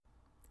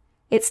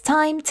It's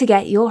time to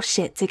get your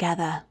shit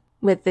together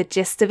with the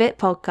Gist of It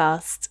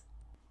podcast.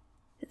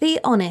 The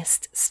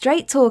honest,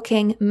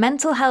 straight-talking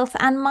mental health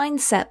and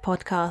mindset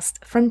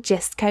podcast from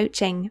Gist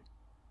Coaching.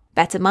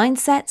 Better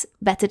mindset,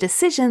 better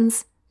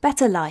decisions,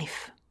 better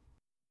life.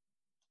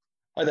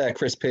 Hi there,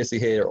 Chris Piercy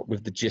here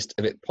with the Gist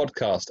of It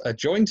podcast.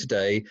 Joined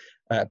today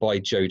by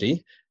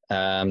Jodie.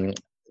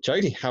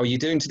 Jodie, how are you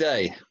doing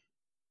today?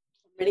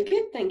 Really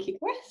good, thank you,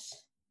 Chris.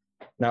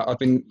 Now, I've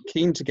been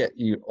keen to get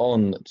you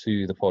on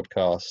to the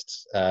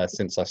podcast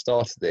since I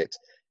started it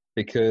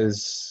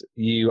because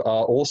you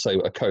are also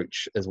a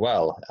coach as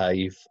well.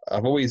 You've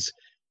always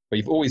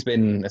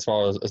been, as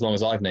long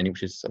as I've known you,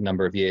 which is a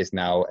number of years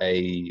now,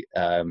 a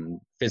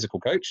physical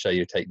coach. So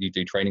you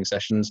do training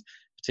sessions,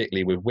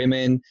 particularly with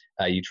women.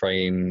 You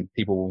train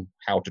people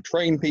how to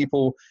train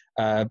people.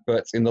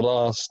 But in the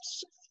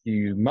last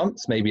few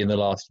months, maybe in the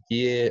last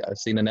year, I've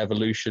seen an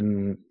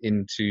evolution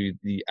into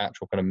the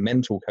actual kind of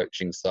mental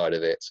coaching side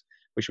of it,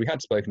 which we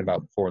had spoken about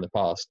before in the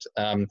past.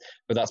 But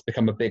that's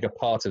become a bigger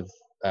part of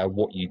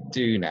what you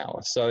do now.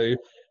 So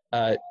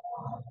at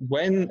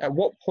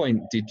what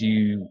point did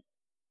you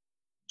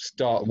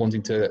start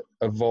wanting to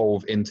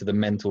evolve into the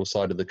mental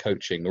side of the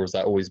coaching, or has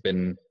that always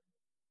been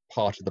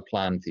part of the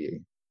plan for you?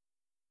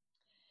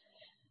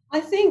 I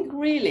think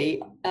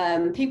really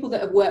people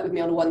that have worked with me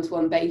on a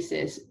one-to-one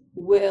basis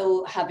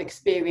will have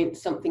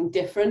experienced something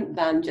different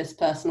than just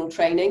personal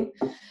training.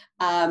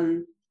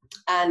 And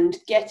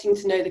getting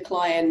to know the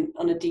client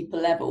on a deeper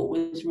level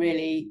was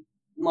really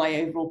my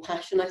overall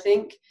passion, I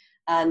think,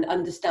 and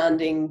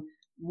understanding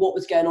what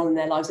was going on in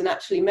their lives. And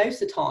actually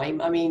most of the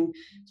time, I mean,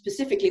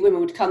 specifically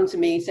women would come to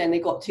me saying they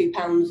got 2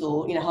 pounds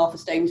or, half a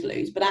stone to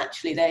lose, but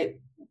actually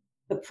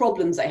the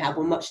problems they had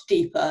were much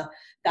deeper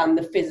than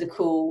the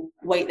physical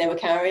weight they were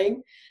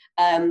carrying.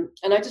 And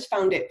I just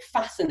found it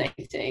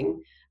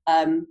fascinating.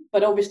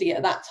 But obviously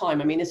at that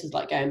time, I mean, this is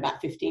like going back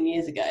 15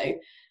 years ago,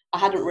 I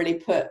hadn't really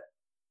put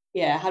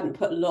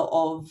a lot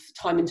of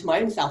time into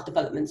my own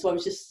self-development. So I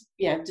was just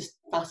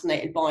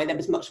fascinated by, there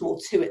was much more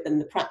to it than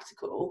the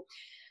practical.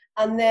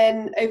 And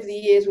then over the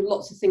years, with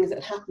lots of things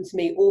that had happened to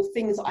me, or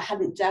things that I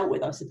hadn't dealt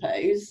with, I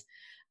suppose,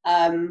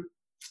 that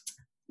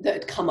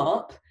had come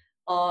up,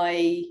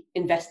 I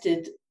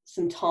invested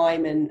some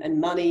time and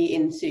money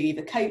into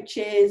either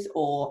coaches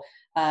or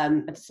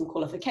some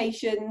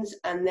qualifications,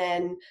 and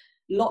then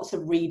lots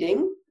of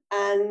reading,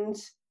 and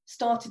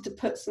started to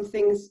put some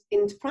things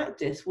into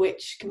practice,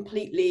 which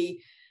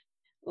completely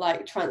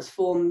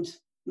transformed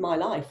my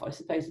life, I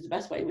suppose is the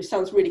best way, which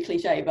sounds really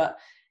cliche, but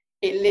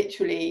it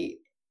literally,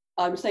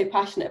 I'm so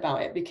passionate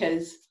about it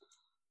because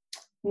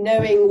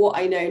knowing what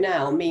I know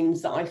now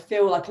means that I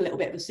feel like a little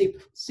bit of a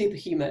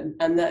superhuman,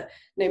 and that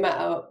no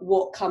matter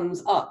what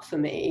comes up for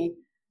me,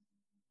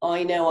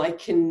 I know I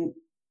can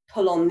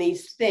pull on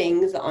these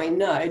things that I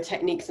know,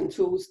 techniques and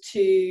tools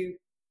to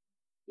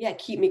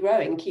keep me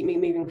growing, keep me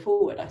moving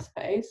forward, I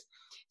suppose.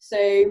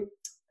 So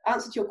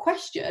answer to your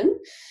question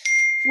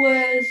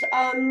was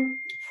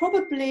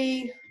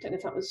probably, I don't know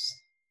if that was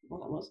what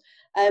that was,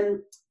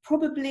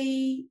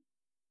 probably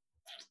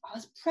I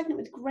was pregnant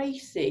with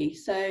Gracie,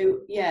 so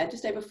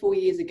just over 4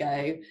 years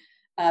ago.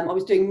 I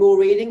was doing more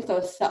reading, so I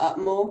was sat up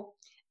more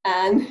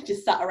and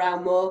just sat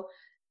around more,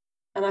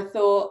 and I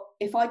thought,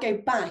 if I go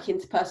back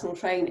into personal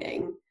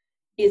training,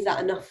 is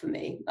that enough for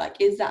me?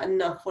 Is that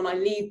enough when I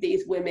leave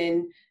these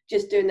women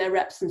just doing their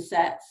reps and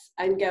sets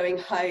and going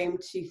home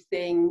to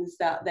things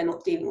that they're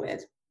not dealing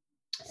with?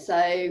 So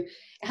it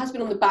has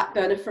been on the back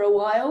burner for a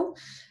while.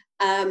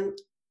 And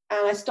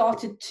I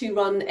started to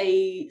run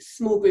a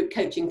small group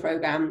coaching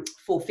program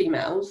for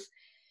females.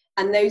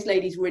 And those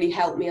ladies really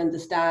helped me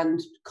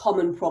understand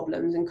common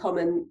problems and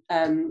common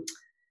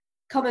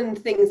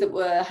things that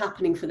were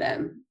happening for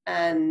them.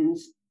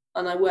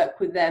 And I work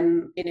with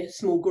them in a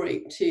small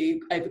group to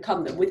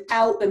overcome them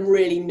without them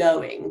really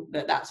knowing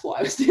that that's what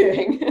I was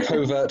doing.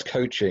 Covert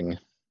coaching.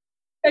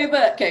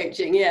 Covert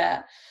coaching,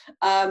 yeah.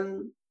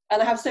 And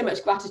I have so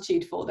much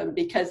gratitude for them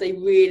because they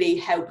really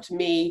helped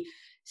me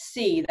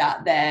see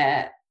that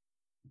there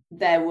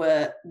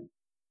was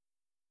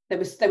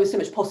so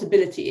much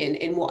possibility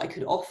in what I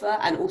could offer,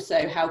 and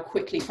also how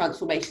quickly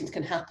transformations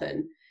can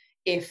happen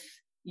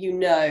if you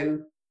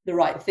know the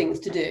right things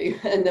to do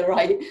and the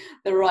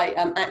right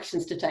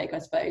actions to take, I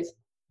suppose.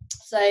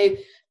 So I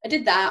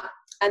did that,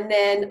 and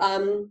then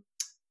I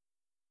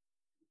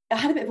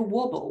had a bit of a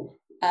wobble.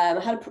 I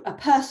had a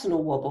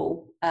personal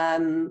wobble,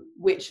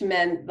 which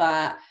meant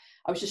that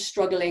I was just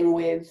struggling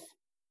with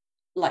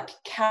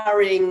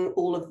carrying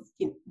all of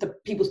the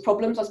people's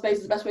problems, I suppose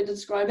is the best way to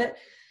describe it.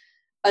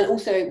 And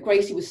also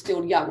Gracie was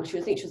still young. I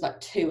think she was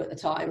 2 at the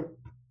time,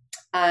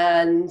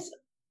 and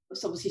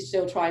was obviously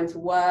still trying to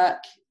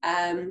work.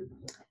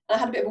 I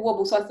had a bit of a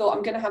wobble, so I thought,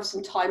 I'm going to have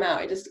some time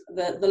out.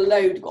 The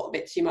load got a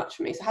bit too much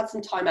for me, so I had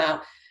some time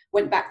out,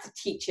 went back to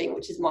teaching,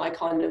 which is my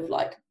kind of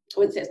I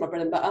wouldn't say it's my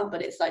bread and butter,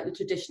 but it's the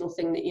traditional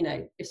thing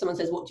that, if someone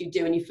says, what do you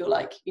do? And you feel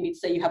like you need to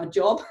say you have a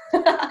job,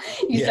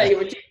 say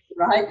you're a teacher,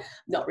 right?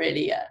 Not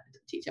really.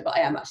 teacher, but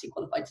I am actually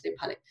qualified, so don't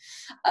panic.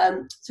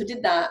 So I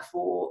did that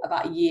for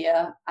about a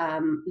year,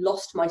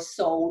 lost my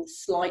soul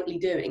slightly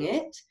doing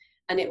it.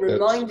 And it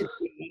reminded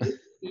me,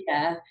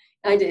 yeah,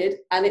 I did.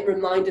 And it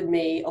reminded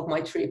me of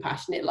my true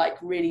passion. It like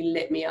really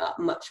lit me up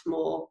much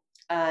more.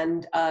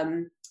 And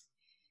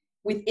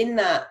within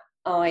that,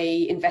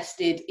 I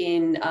invested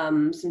in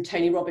some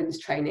Tony Robbins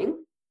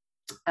training,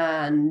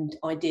 and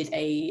I did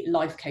a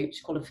life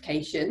coach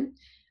qualification.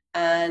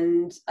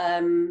 And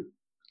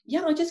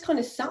yeah, I just kind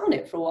of sat on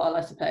it for a while,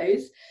 I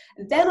suppose.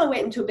 Then I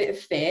went into a bit of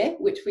fear,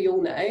 which we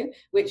all know,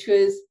 which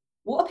was,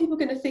 what are people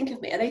going to think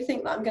of me? Are they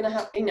think that I'm going to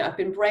have, I've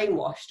been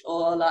brainwashed,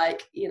 or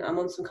like, I'm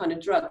on some kind of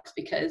drugs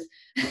because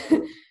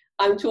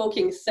I'm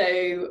talking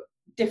so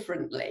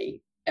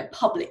differently,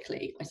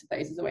 publicly, I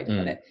suppose is the way to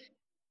put it.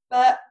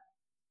 But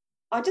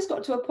I just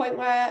got to a point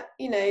where,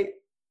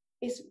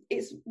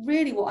 it's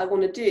really what I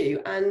want to do.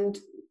 And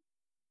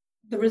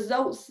the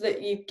results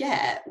that you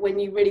get when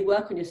you really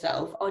work on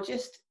yourself are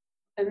just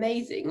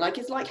amazing. Like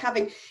it's like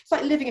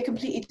living a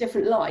completely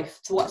different life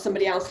to what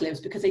somebody else lives,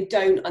 because they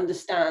don't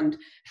understand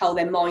how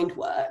their mind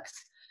works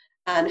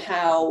and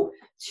how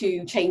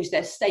to change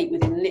their state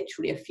within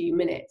literally a few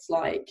minutes.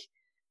 Like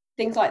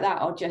things like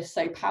that are just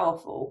so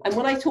powerful. And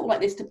when I talk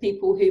like this to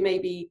people who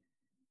maybe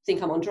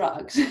think I'm on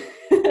drugs,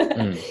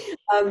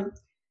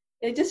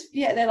 they just,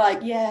 they're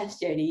like, yes,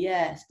 Jodie,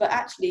 yes. But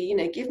actually,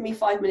 give me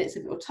 5 minutes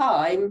of your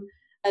time,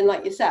 and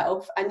like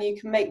yourself, and you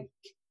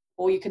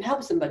can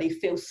help somebody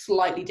feel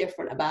slightly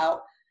different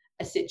about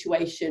a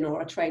situation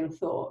or a train of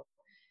thought.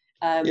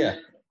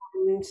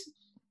 And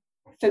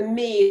for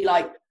me,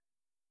 like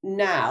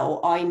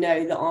now, I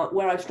know that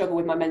where I've struggled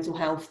with my mental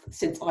health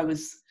since I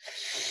was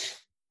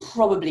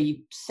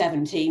probably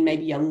 17,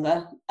 maybe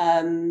younger,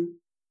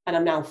 and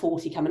I'm now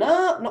 40 coming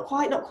up, not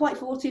quite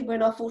 40, we're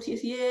in our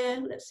 40th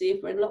year, let's see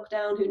if we're in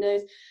lockdown, who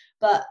knows.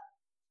 But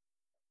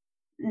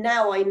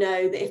now I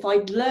know that if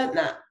I'd learnt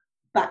that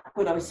back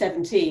when I was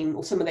 17,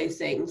 or some of those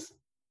things,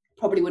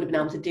 probably would have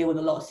been able to deal with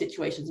a lot of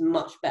situations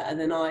much better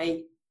than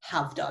I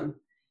have done.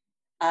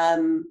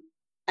 And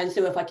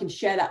so if I can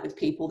share that with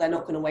people, they're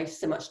not going to waste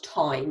so much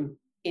time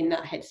in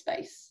that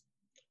headspace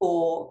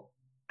or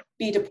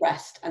be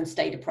depressed and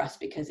stay depressed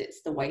because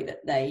it's the way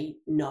that they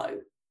know,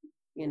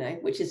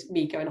 which is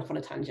me going off on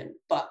a tangent.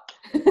 But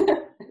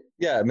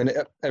yeah, I mean,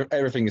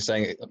 everything you're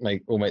saying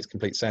all makes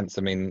complete sense.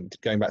 I mean,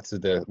 going back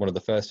to one of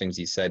the first things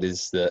you said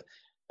is that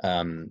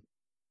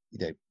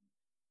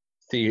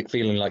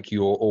feeling like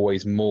you're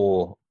always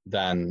more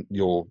than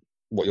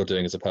what you're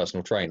doing as a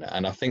personal trainer.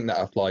 And I think that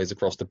applies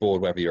across the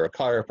board, whether you're a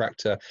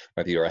chiropractor,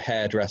 whether you're a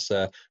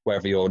hairdresser,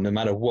 whether you're, no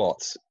matter what,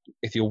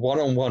 if you're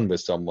one-on-one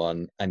with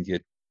someone and you're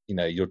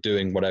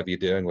doing whatever you're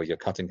doing, or you're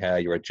cutting hair,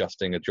 you're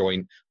adjusting a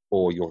joint,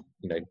 or you're,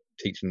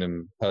 teaching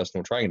them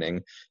personal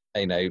training,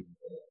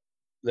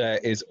 there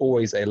is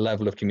always a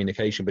level of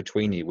communication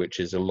between you, which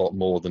is a lot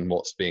more than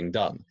what's being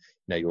done.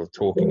 You're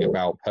talking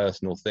about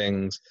personal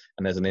things,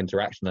 and there's an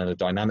interaction and a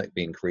dynamic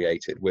being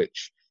created,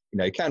 which,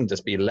 can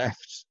just be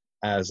left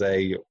as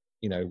a,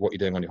 what you're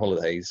doing on your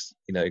holidays,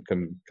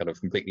 can kind of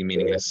completely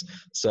meaningless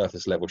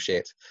surface level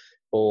shit.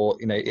 Or,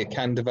 it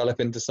can develop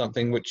into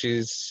something which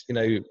is,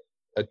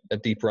 a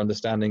deeper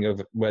understanding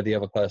of where the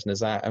other person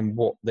is at and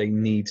what they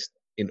need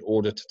in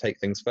order to take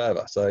things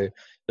further. So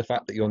the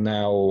fact that you're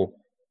now,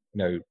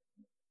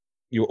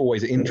 you're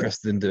always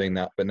interested in doing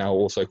that, but now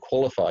also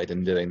qualified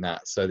in doing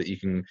that, so that you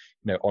can,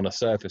 on a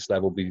surface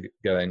level be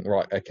going,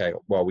 right, okay,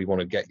 well, we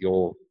want to get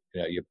your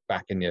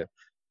back in your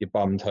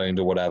bum toned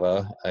or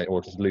whatever,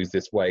 or just lose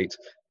this weight,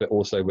 but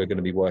also we're going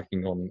to be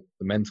working on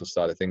the mental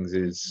side of things.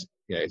 Is,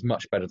 it's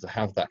much better to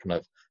have that kind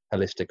of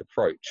holistic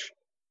approach,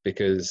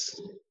 because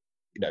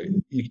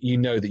you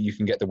know that you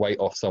can get the weight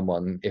off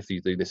someone if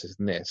you do this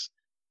and this,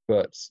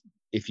 but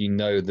if you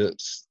know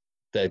that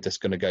they're just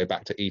going to go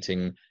back to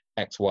eating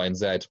X, Y, and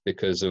Z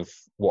because of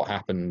what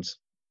happened,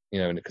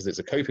 because it's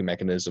a coping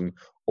mechanism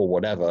or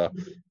whatever,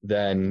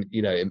 then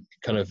it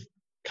kind of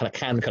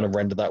can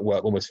render that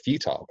work almost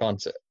futile,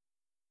 can't it?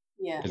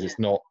 Yeah. Because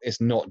it's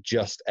not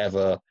just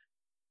ever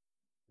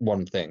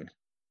one thing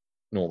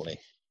normally.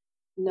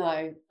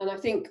 No, and I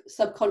think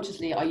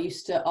subconsciously I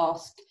used to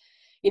ask,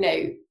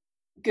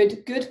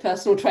 good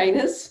personal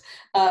trainers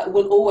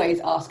will always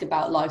ask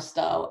about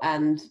lifestyle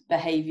and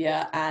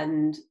behavior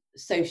and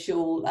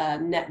social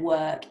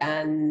network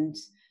and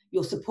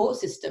your support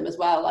system as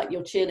well, like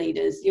your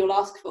cheerleaders. You'll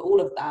ask for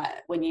all of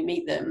that when you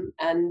meet them,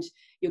 and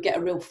you'll get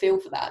a real feel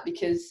for that,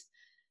 because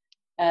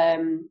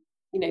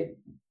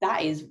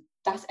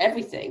that's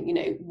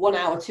everything. 1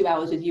 hour, 2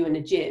 hours with you in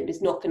the gym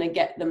is not going to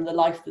get them the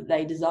life that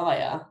they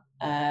desire.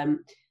 And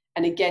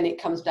again,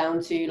 it comes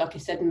down to, like I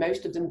said,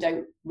 most of them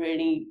don't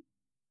really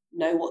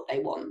know what they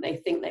want. They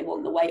think they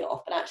want the weight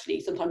off, but actually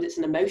sometimes it's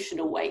an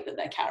emotional weight that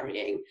they're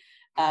carrying,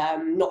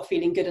 not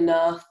feeling good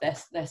enough.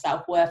 Their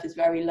self-worth is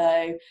very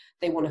low.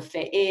 They want to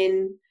fit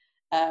in.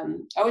 I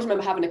always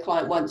remember having a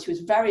client once who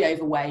was very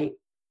overweight.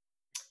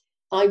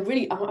 I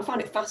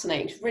found it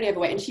fascinating. She was really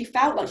overweight, and she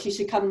felt like she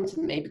should come to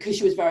me because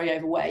she was very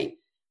overweight.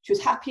 She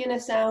was happy in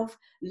herself,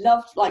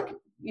 loved, like,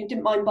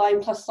 didn't mind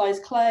buying plus size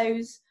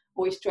clothes,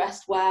 always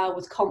dressed well,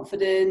 was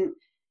confident.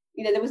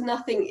 There was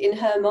nothing in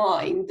her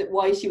mind that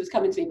why she was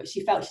coming to me, but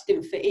she felt she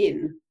didn't fit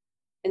in.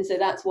 And so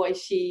that's why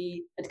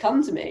she had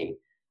come to me.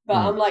 But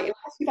I'm like,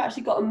 unless you've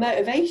actually got a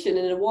motivation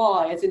and a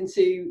why, as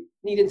into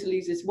needing to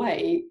lose this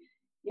weight,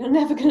 you're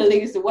never going to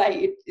lose the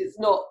weight. It's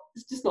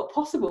just not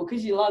possible,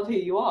 because you love who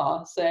you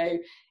are. So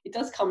it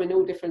does come in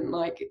all different,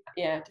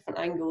 different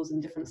angles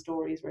and different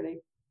stories, really.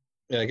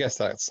 Yeah, I guess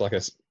that's like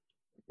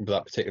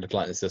that particular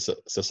client is a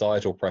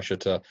societal pressure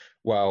to,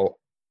 well,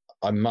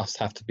 I must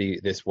have to be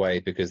this way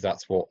because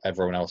that's what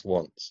everyone else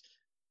wants.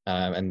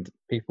 And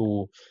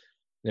people,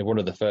 one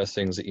of the first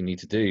things that you need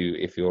to do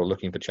if you're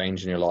looking for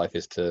change in your life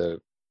is to,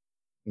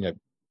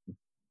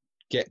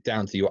 get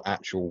down to your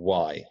actual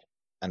why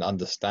and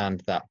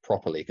understand that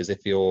properly. Because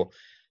if you're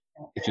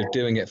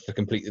doing it for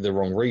completely the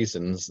wrong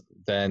reasons,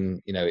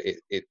 then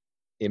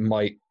you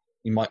might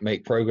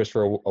make progress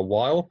for a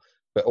while,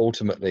 but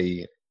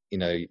ultimately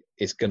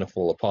it's going to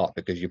fall apart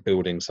because you're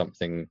building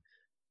something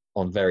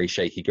on very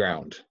shaky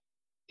ground.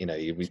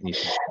 You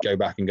should go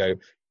back and go,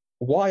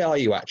 why are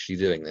you actually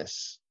doing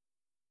this?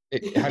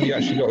 Have you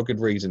actually got a good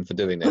reason for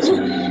doing this,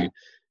 or are you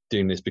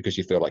doing this because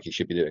you feel like you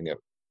should be doing it?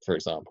 For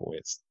example,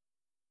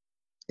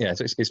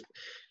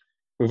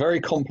 we're very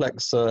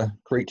complex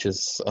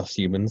creatures, us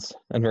humans,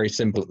 and very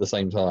simple at the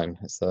same time.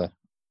 It's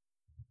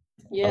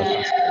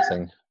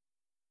fascinating.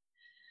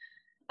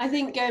 I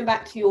think going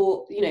back to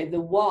your, the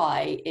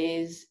why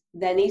is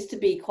there needs to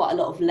be quite a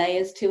lot of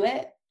layers to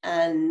it,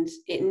 and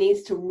it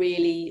needs to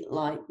really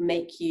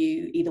make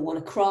you either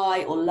want to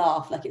cry or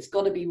laugh. It's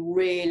got to be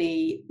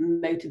really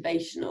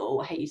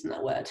motivational. I hate using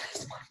that word.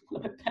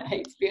 I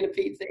hate being a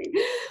PT,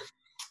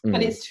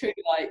 but it's true.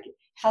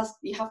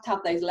 You have to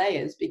have those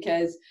layers,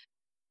 because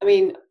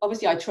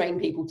obviously I train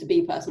people to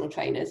be personal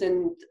trainers,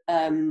 and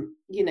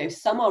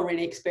some are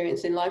really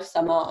experienced in life,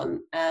 some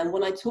aren't. And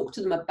when I talk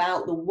to them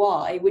about the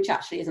why, which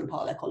actually isn't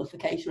part of their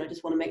qualification, I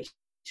just want to make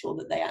sure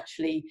that they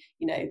actually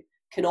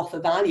can offer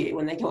value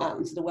when they go out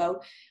into the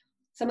world.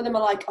 Some of them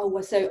are like,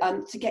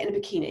 to get in a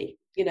bikini,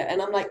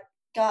 and I'm like,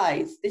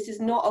 guys, this is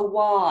not a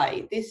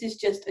why. This is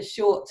just a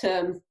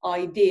short-term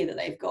idea that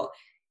they've got.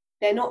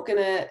 They're not going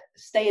to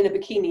stay in a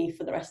bikini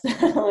for the rest of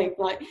their life.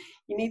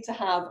 You need to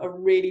have a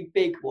really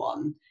big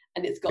one,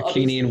 and it's got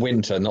bikini in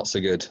winter, not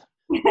so good.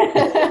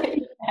 Yeah.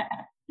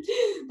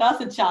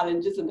 That's a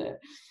challenge, isn't it?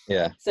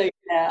 Yeah. So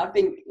I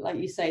think, like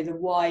you say, the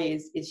why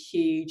is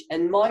huge,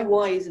 and my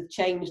whys have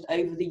changed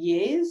over the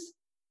years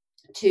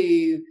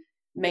to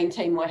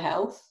maintain my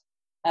health.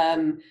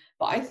 But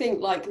I think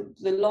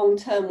the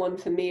long-term one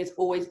for me has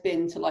always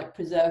been to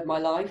preserve my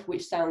life,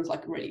 which sounds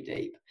really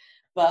deep,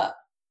 but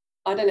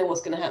I don't know what's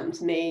going to happen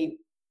to me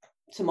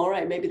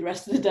tomorrow, maybe the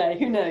rest of the day,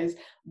 who knows.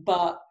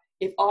 But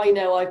if I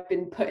know I've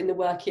been putting the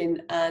work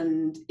in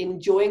and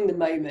enjoying the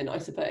moment, I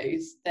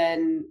suppose,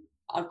 then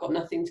I've got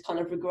nothing to kind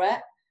of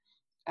regret.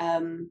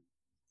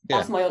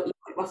 That's my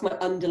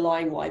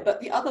underlying why.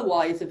 But the other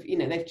whys have,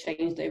 they've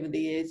changed over the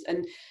years.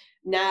 And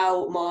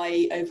now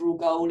my overall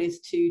goal is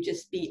to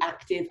just be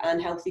active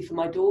and healthy for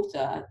my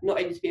daughter,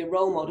 not only to be a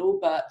role model,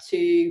 but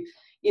to,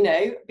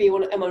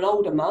 I'm an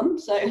older mum,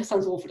 so it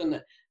sounds awful, doesn't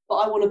it? But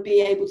I want to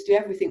be able to do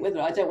everything with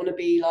her. I don't want to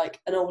be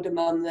an older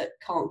mum that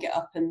can't get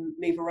up and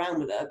move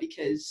around with her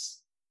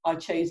because I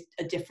chose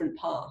a different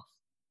path.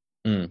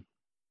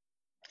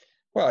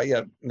 Well,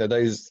 yeah,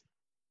 those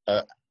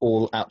are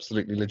all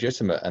absolutely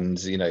legitimate, and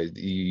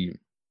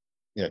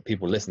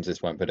people listen to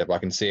this won't put it, but I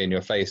can see in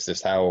your face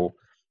just how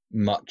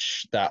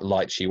much that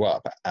lights you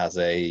up as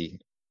a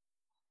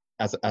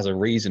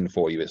reason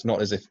for you. It's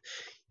not as if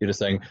you're just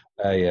saying,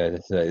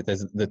 there's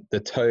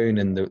the tone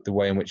and the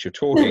way in which you're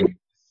talking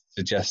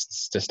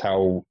suggests just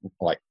how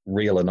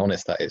real and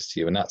honest that is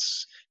to you, and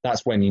that's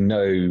when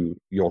you're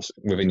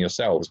within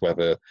yourselves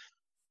whether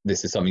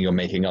this is something you're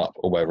making up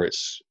or whether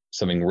it's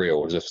something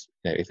real. Just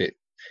if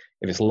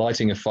it's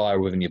lighting a fire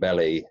within your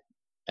belly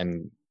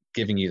and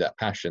giving you that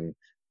passion,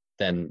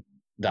 then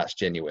that's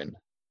genuine.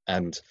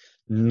 And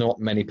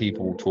not many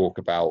people talk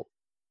about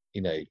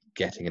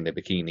getting in the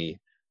bikini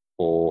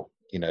or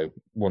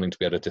wanting to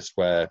be able to just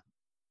wear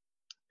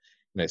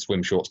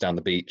swim shorts down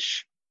the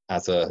beach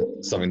as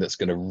something that's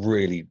going to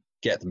really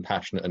get them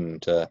passionate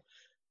and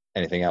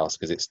anything else,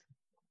 because it's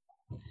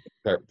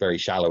very, very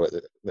shallow at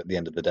the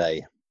end of the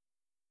day.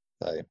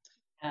 So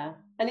yeah,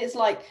 and it's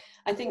I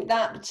think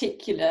that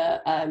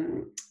particular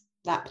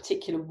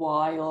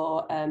why,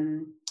 or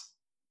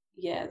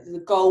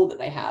the goal that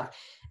they have,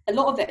 a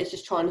lot of it is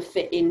just trying to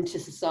fit into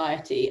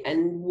society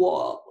and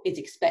what is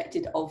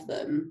expected of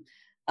them.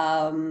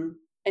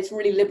 It's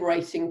really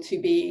liberating to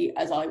be,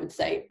 as I would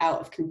say,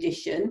 out of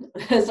condition.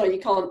 So you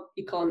can't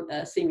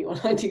see me when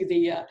I do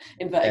the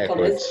inverted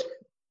commas.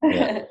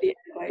 Yeah. The air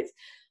quotes.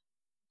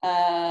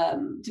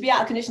 To be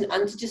out of condition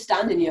and to just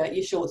stand in your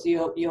shorts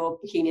or your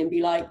bikini and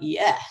be like,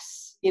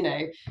 yes,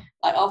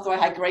 after I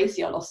had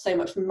Gracie, I lost so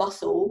much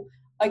muscle.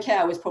 Okay,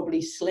 I was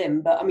probably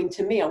slim, but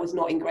to me, I was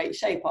not in great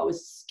shape. I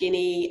was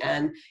skinny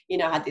and,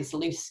 I had this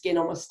loose skin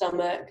on my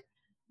stomach.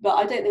 But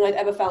I don't think I'd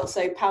ever felt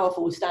so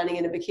powerful standing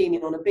in a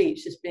bikini on a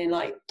beach, just being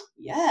like,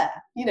 yeah,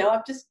 you know,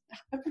 I've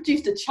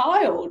produced a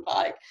child.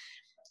 Like,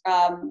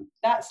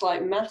 that's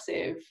like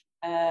massive.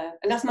 And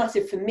that's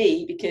massive for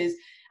me because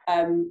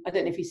I don't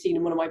know if you've seen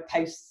in one of my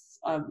posts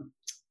a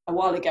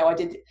while ago, I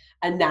did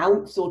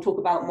announce or talk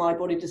about my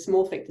body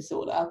dysmorphic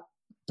disorder,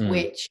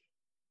 which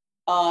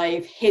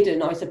I've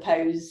hidden, I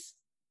suppose,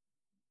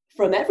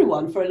 from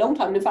everyone for a long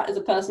time. In fact, as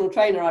a personal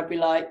trainer, I'd be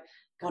like,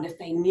 God, if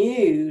they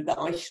knew that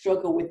I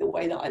struggle with the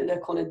way that I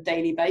look on a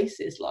daily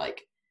basis,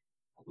 like,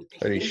 what would they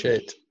Holy think?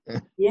 shit.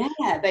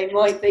 Yeah, they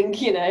might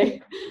think, you know,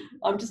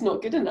 I'm just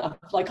not good enough.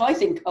 Like, I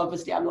think,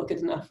 obviously, I'm not good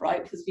enough,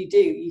 right? Because if you do,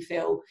 you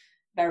feel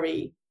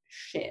very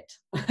shit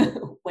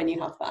when you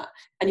have that.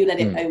 And you let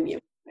it own you,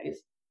 I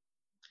suppose.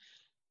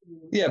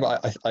 Yeah,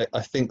 but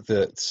I think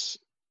that,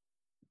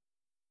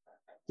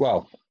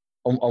 well,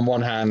 on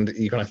one hand,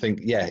 you kind of think,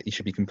 yeah, you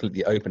should be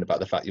completely open about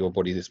the fact your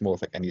body is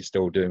dysmorphic and you're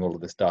still doing all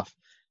of this stuff.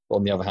 But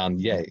on the other hand,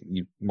 yeah,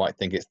 you might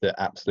think it's the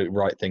absolute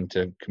right thing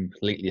to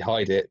completely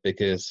hide it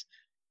because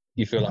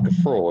you feel like a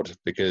fraud.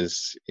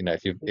 Because, you know,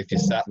 if you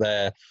sat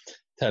there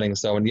telling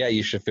someone, yeah,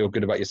 you should feel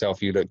good about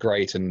yourself, you look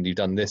great and you've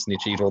done this and you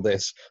achieved all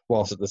this,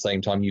 whilst at the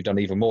same time you've done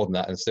even more than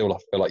that and still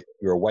feel like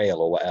you're a whale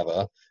or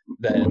whatever,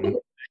 then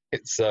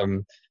it's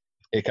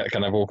it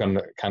kind of all can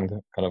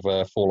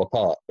fall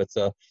apart. But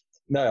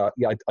no,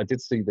 yeah, I did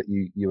see that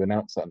you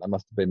announced that, and that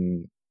must have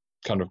been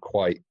kind of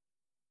quite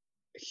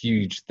a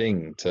huge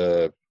thing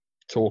to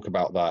talk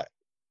about, that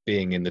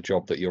being in the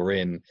job that you're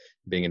in,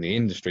 being in the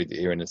industry that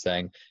you're in, and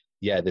saying,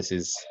 yeah, this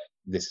is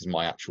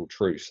my actual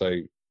truth.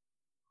 So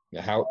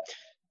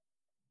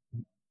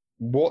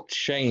what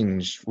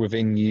changed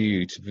within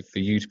you for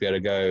you to be able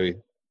to go,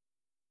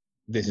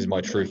 this is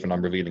my truth and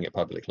I'm revealing it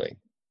publicly?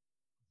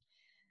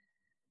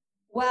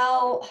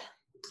 Well,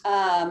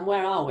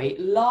 where are we?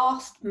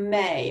 Last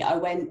May, I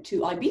went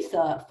to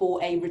Ibiza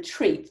for a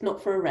retreat,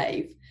 not for a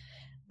rave.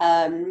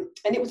 And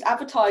it was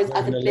advertised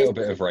as a little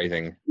bit of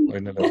raving. A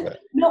little bit.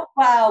 Not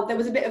well. There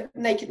was a bit of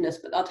nakedness,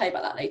 but I'll tell you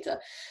about that later.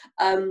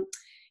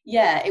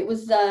 Yeah, it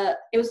was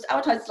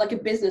advertised as like a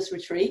business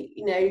retreat.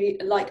 You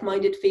know,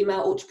 like-minded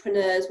female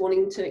entrepreneurs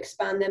wanting to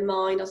expand their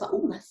mind. I was like,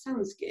 oh, that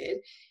sounds good.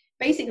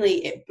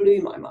 Basically, it blew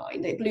my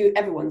mind. It blew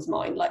everyone's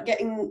mind. Like,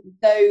 getting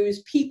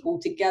those people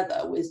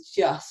together was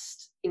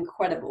just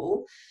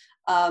incredible.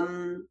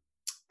 And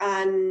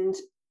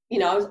you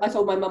know, I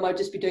told my mum I'd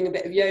just be doing a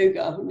bit of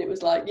yoga, and it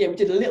was like, yeah, we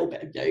did a little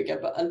bit of yoga,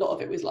 but a lot of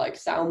it was like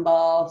sound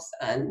baths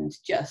and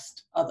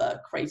just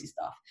other crazy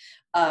stuff,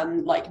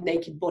 like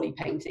naked body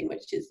painting,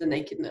 which is the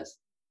nakedness.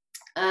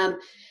 And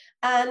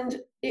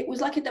it was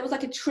like there was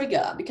like a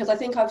trigger, because I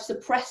think I've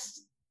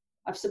suppressed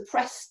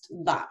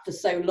that for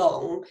so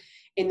long,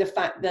 in the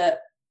fact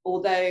that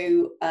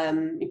although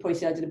you probably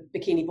see I did a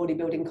bikini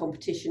bodybuilding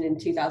competition in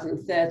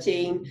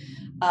 2013,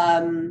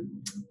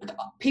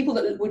 people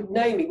that would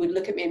know me would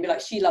look at me and be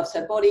like, she loves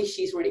her body,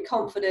 she's really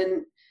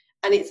confident.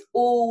 And it's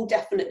all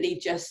definitely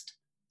just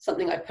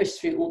something I push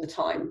through all the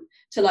time,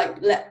 to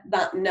like let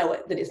that know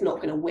it, that it's not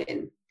going to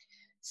win.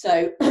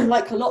 So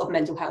like a lot of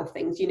mental health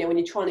things, you know, when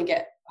you're trying to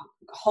get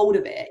hold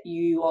of it,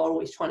 you are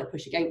always trying to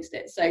push against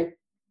it. So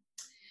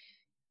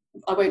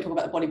I won't talk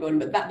about the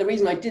bodybuilding, but the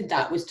reason I did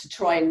that was to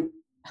try and,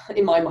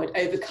 in my mind,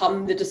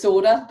 overcome the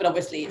disorder. But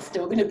obviously it's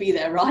still going to be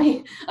there,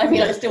 right? I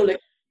mean, I still look,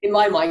 in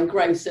my mind,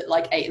 gross at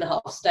like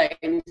 8.5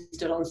 stone,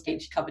 stood on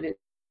stage covered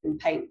in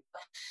paint.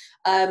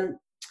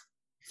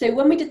 So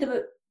when we did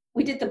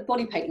the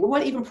body painting, we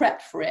weren't even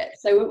prepped for it.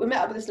 So we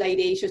met up with this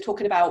lady. She was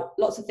talking about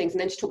lots of things, and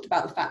then she talked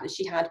about the fact that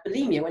she had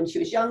bulimia when she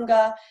was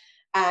younger,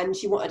 and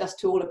she wanted us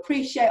to all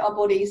appreciate our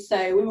bodies.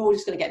 So we were all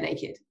just going to get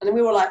naked, and then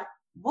we were like,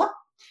 what?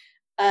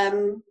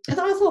 And then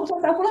I thought to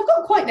myself, well, I've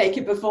got quite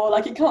naked before,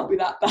 like it can't be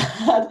that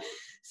bad.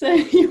 So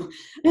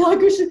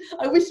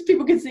I wish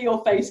people could see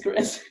your face,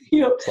 Chris.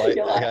 You're like,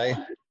 okay.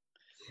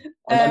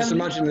 I'm just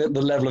imagining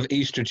the level of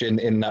estrogen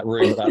in that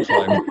room at that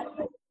time.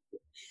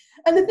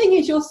 And the thing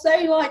is, you're so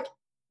like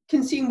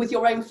consumed with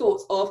your own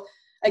thoughts of,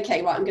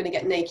 okay, right, I'm going to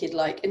get naked.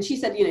 Like, and she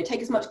said, you know,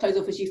 take as much clothes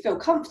off as you feel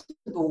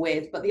comfortable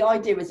with. But the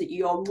idea is that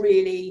you are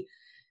really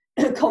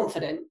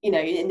confident, you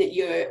know, in that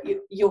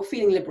you're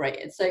feeling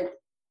liberated. So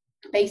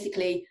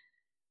basically,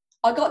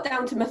 I got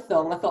down to my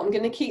thong. I thought, I'm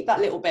going to keep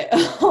that little bit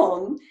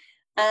on,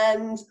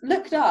 and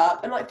looked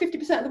up, and like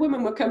 50% of the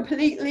women were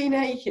completely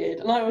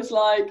naked. And I was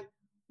like,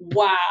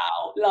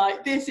 wow,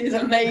 like this is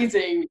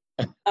amazing.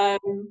 I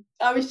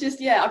was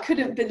just, I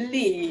couldn't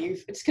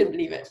believe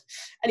it.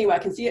 Anyway, I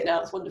can see it now.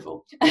 It's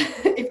wonderful.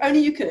 If only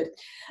you could.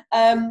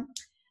 And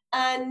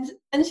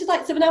she's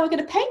like, so now we're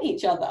going to paint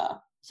each other.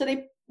 So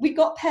we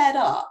got paired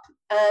up,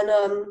 and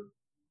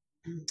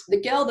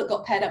the girl that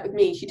got paired up with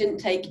me, she didn't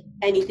take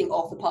anything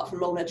off apart from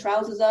roll her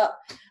trousers up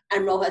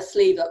and roll her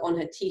sleeves up on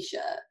her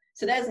t-shirt.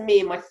 So there's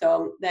me and my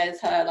thong, there's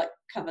her like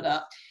covered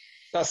up.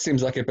 That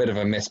seems like a bit of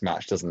a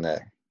mismatch, doesn't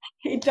it?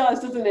 It does,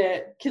 doesn't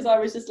it? Because I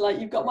was just like,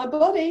 you've got my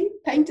body,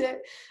 paint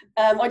it.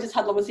 I just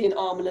had obviously an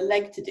arm and a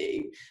leg to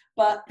do.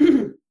 But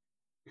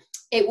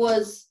it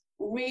was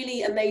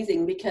really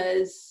amazing,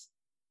 because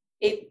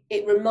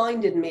it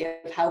reminded me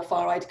of how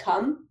far I'd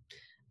come.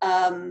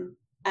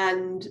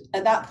 And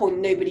at that point,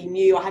 nobody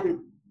knew. I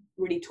hadn't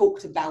really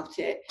talked about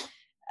it.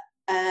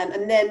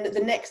 And then the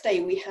next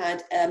day we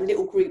had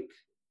little group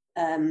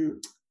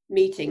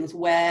meetings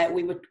where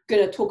we were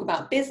going to talk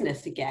about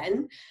business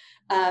again,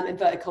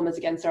 inverted commas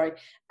again, sorry.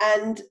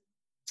 And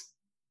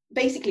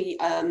basically,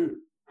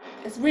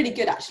 it's really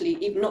good actually,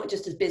 even not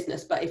just as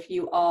business, but if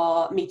you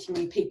are meeting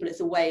new people, it's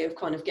a way of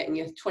kind of getting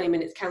your 20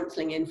 minutes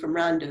counselling in from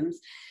randoms.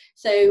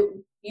 So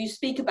you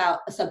speak about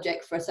a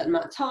subject for a certain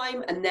amount of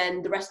time, and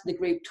then the rest of the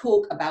group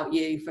talk about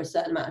you for a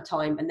certain amount of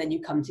time, and then you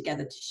come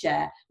together to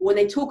share. When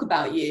they talk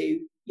about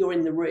you, you're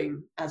in the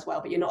room as well,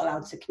 but you're not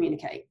allowed to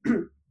communicate.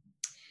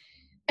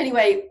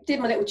 Anyway, did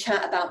my little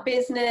chat about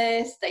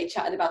business. They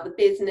chatted about the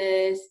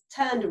business,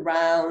 turned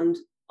around.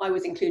 I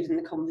was included in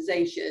the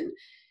conversation.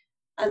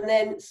 And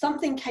then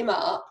something came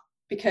up,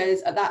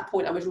 because at that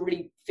point I was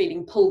really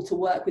feeling pulled to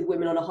work with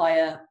women on a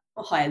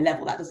higher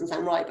level. That doesn't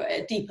sound right, but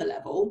at a deeper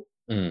level.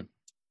 Mm.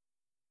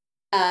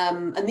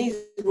 And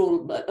these are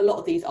all, a lot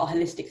of these are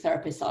holistic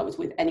therapists I was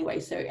with anyway.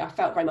 So I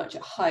felt very much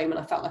at home, and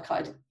I felt like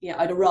I'd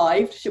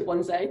arrived, should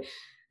one say.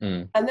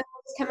 Mm. And then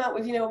I just came out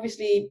with,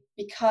 obviously,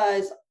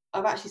 because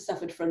I've actually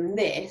suffered from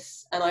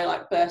this, and I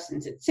like burst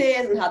into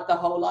tears and had the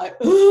whole like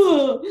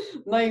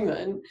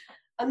moment.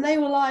 And they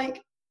were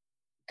like,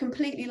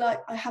 completely like,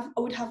 I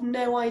would have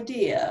no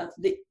idea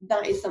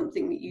that is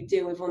something that you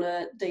deal with on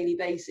a daily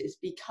basis,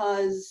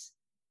 because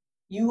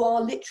you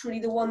are literally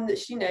the one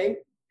that's,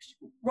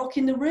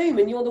 rocking the room,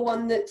 and you're the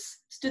one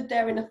that's stood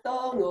there in a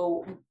thong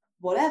or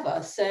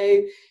whatever.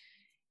 So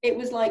it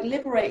was like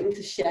liberating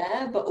to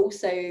share, but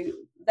also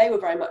they were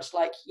very much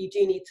like, you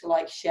do need to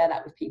like share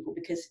that with people,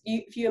 because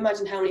if you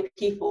imagine how many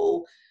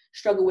people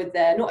struggle with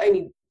their, not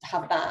only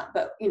have that,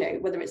 but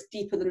whether it's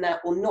deeper than that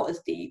or not as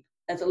deep,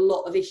 there's a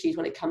lot of issues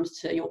when it comes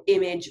to your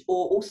image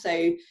or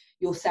also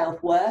your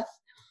self-worth.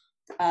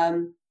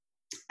 And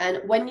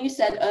when you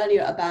said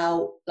earlier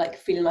about like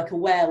feeling like a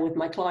whale with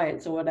my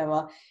clients or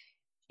whatever,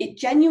 it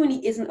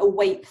genuinely isn't a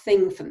weight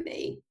thing for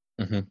me.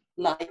 Mm-hmm.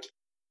 Like,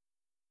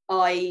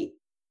 I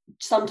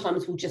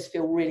sometimes will just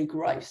feel really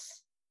gross.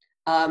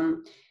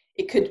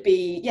 It could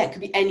be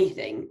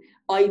anything.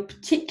 I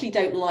particularly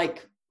don't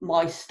like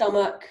my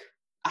stomach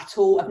at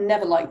all. I've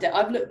never liked it.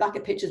 I've looked back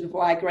at pictures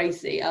before I had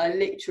Gracie, and I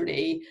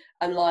literally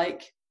am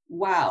like,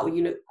 wow,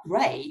 you look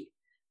great.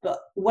 But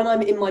when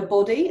I'm in my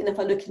body, and if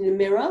I look in the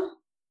mirror,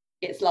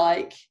 it's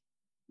like,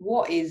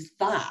 what is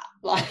that?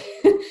 Like,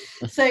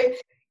 so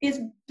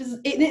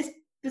it's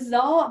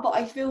bizarre, but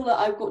I feel that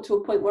I've got to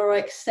a point where I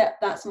accept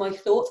that's my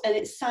thoughts, and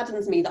it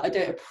saddens me that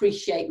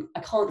I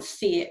can't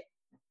see it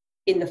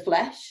in the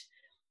flesh,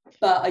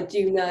 but I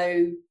do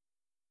know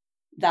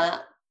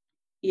that,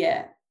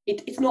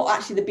 it's not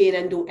actually the be and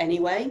end all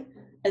anyway,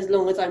 as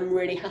long as I'm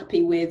really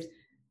happy with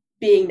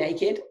being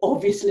naked,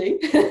 obviously,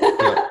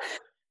 yeah.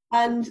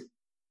 and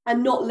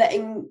not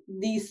letting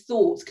these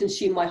thoughts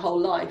consume my whole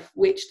life,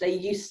 which I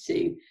used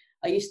to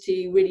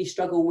really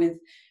struggle with,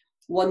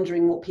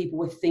 wondering what people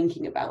were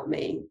thinking about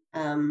me,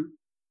 and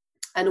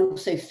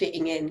also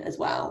fitting in as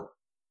well.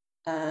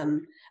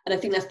 And I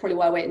think that's probably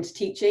why I went into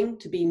teaching,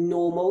 to be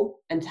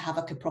normal and to have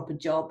like a proper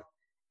job,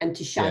 and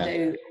to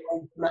shadow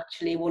from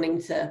actually wanting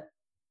to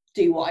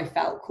do what I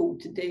felt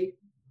called to do.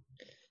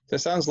 So it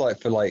sounds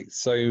like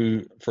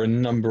for a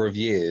number of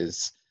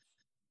years,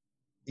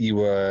 you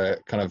were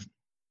kind of,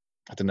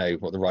 I don't know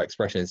what the right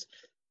expression is,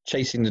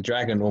 chasing the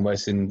dragon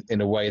almost in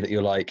a way that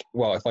you're like,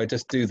 well, if I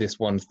just do this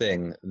one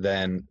thing,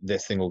 then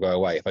this thing will go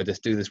away. If I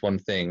just do this one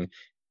thing,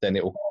 then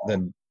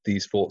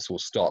these thoughts will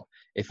stop.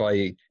 If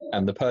I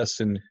am the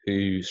person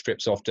who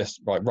strips off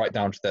just right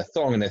down to their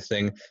thong and this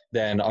thing,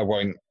 then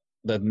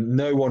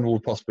no one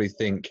will possibly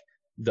think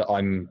that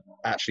I'm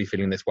actually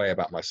feeling this way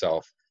about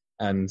myself.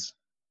 And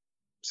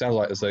sounds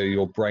like as though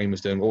your brain was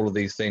doing all of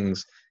these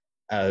things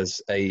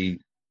as a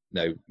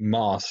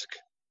mask.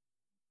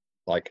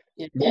 Like,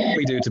 what can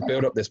we do to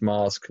build up this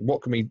mask?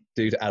 What can we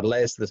do to add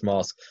layers to this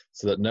mask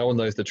so that no one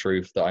knows the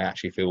truth, that I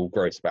actually feel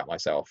gross about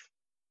myself?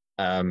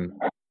 And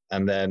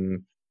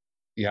then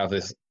you have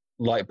this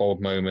light bulb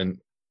moment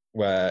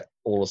where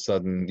all of a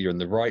sudden you're in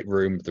the right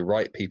room with the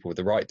right people, with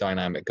the right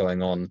dynamic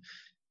going on,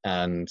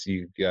 and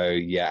you go,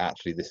 yeah,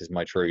 actually, this is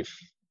my truth.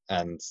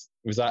 And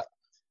was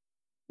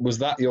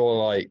that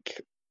your like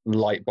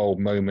light bulb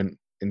moment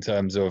in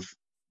terms of,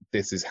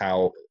 this is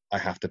how I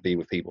have to be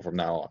with people from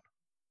now on,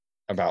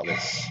 about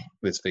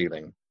this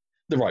feeling?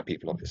 The right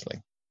people,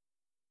 obviously.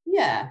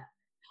 Yeah,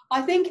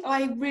 I think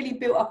I really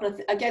built up,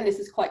 and again, this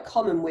is quite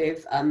common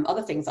with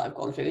other things that I've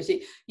gone through, is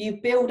you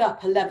build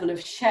up a level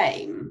of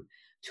shame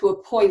to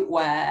a point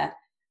where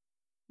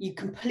you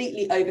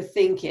completely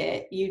overthink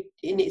it.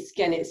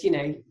 It's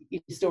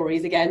your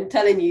stories again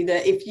telling you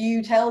that if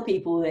you tell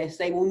people this,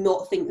 they will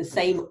not think the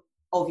same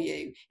of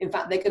you. In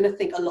fact, they're going to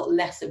think a lot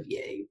less of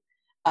you.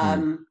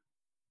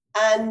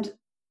 And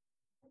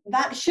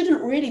that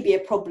shouldn't really be a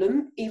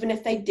problem, even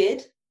if they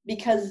did,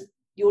 because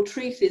your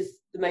truth is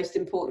the most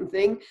important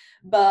thing.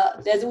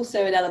 But there's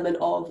also an element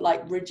of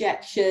like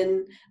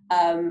rejection,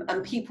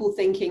 and people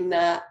thinking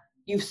that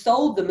you've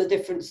sold them a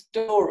different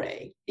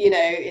story.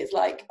 It's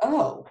like,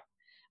 oh,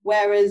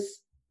 whereas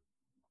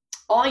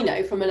I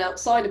know from an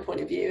outsider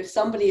point of view, if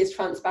somebody is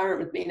transparent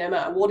with me, no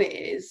matter what it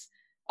is,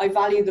 I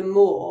value them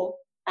more,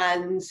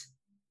 and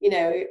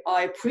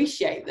I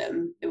appreciate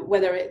them,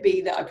 whether it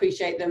be that I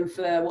appreciate them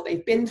for what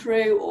they've been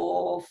through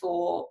or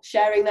for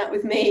sharing that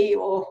with me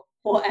or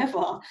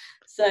whatever.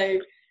 So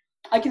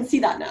I can see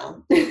that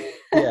now.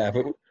 Yeah,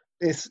 but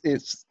it's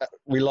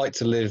we like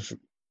to live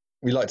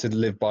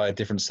by a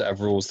different set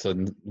of rules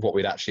than what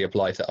we'd actually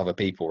apply to other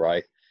people,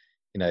 right?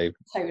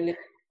 Totally.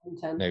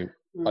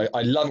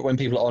 I love it when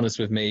people are honest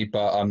with me,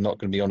 but I'm not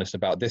going to be honest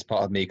about this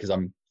part of me because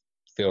I'm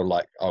feel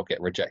like I'll get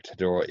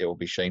rejected or it will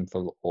be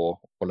shameful or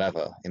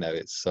whatever.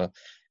 It's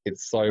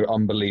so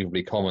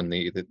unbelievably common,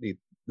 the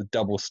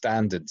double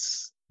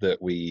standards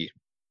that we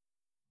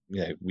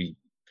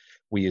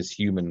as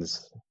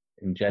humans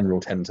in general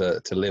tend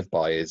to live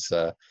by is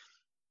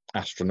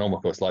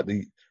astronomical. It's like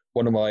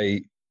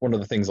one of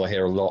the things I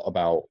hear a lot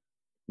about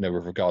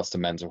with regards to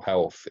mental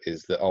health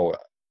is that, oh,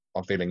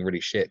 I'm feeling really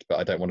shit, but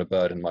I don't want to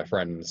burden my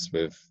friends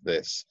with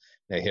this.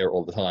 I hear it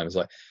all the time. It's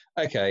like,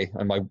 okay,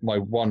 and my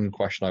one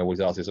question I always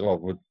ask is,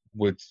 oh,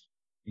 would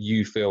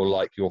you feel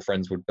like your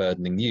friends were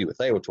burdening you if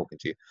they were talking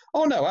to you?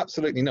 Oh no,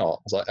 absolutely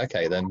not. It's like,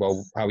 okay, then,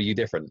 well, how are you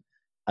different?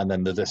 And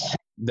then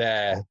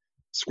they're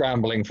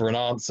scrambling for an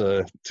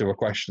answer to a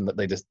question that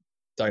they just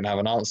don't have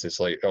an answer. It's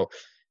like, oh,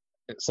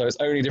 so it's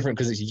only different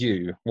because it's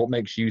you. What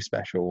makes you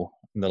special?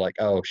 And they're like,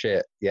 oh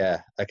shit, yeah,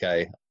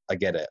 okay, I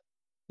get it.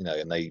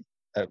 And they,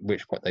 at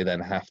which point they then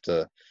have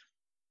to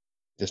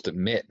just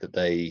admit that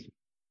they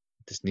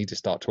just need to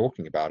start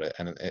talking about it,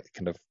 and it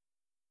kind of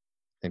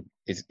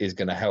is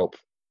going to help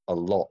a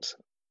lot,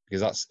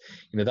 because that's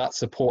that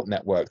support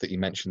network that you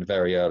mentioned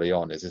very early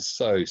on is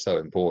so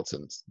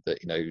important.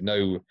 That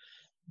you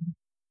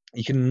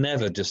can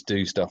never just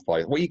do stuff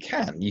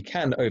you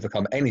can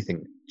overcome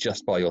anything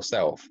just by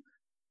yourself,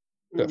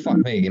 but fuck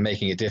me, you're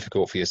making it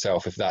difficult for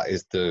yourself if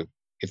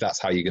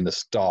that's how you're going to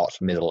start,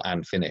 middle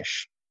and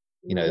finish.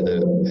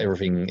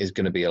 Everything is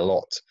going to be a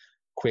lot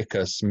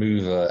quicker,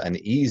 smoother and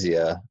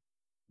easier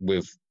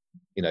with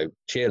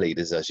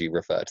cheerleaders, as you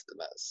refer to them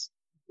as,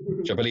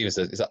 which I believe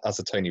that's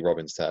a Tony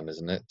Robbins term,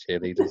 isn't it?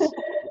 Cheerleaders.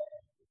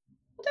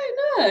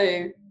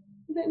 I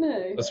don't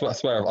know. I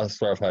swear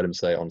I've heard him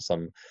say it on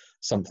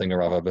something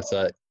or other, but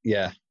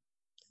yeah.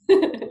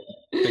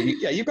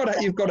 But you've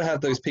got to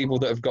have those people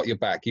that have got your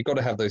back. You've got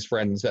to have those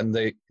friends, and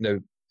they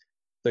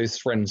those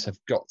friends have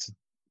got to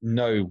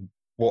know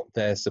what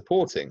they're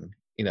supporting.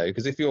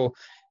 Because if you're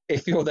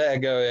there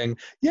going,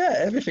 yeah,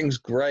 everything's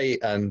great,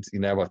 and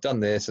I've done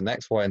this and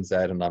X, Y, and Z,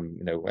 and I'm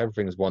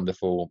everything's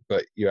wonderful,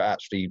 but you're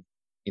actually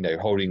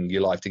holding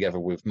your life together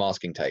with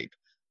masking tape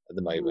at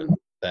the moment,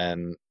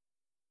 then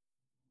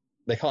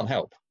they can't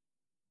help.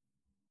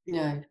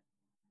 No,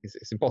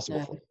 it's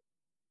impossible for them.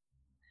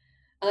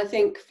 And I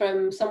think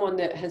from someone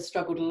that has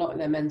struggled a lot with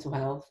their mental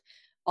health,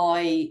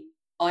 I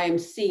am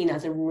seen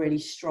as a really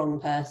strong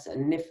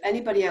person. And if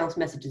anybody else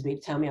messages me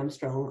to tell me I'm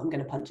strong, I'm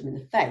going to punch them in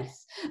the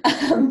face.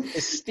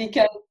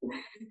 Because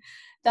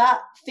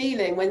that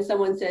feeling when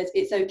someone says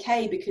it's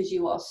okay because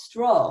you are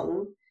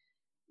strong,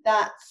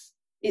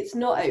 it's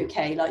not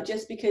okay. Like,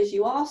 just because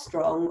you are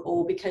strong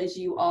or because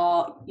you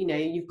are,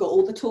 you've got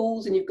all the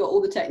tools and you've got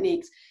all the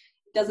techniques,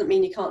 doesn't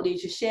mean you can't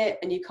lose your shit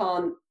and you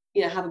can't,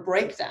 have a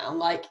breakdown.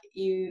 Like,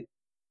 you're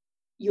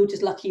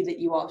just lucky that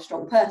you are a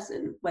strong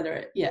person,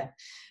 but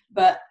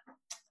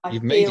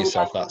you've made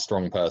yourself that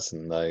strong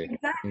person, though.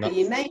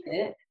 Exactly, you made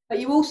it, but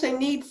you also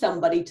need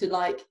somebody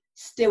to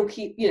still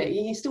keep,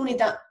 you still need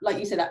that, like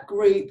you said, that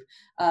group,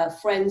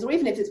 friends, or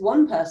even if it's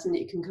one person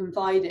that you can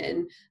confide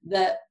in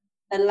that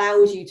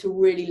allows you to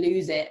really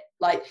lose it.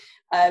 Like,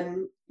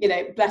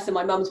 bless her,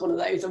 my mum's one of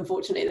those,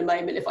 unfortunately, at the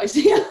moment, if I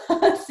see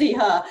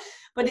her,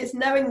 but it's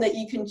knowing that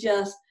you can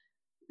just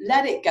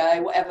let it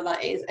go, whatever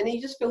that is, and you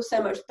just feel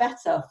so much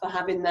better for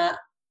having that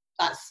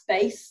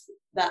space,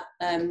 that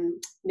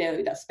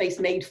that space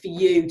made for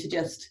you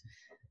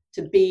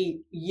to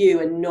be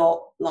you and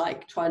not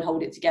try and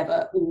hold it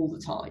together all the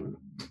time.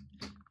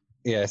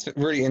 Yeah, it's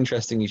really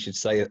interesting you should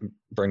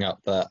bring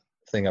up that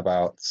thing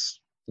about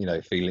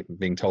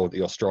being told that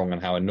you're strong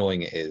and how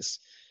annoying it is.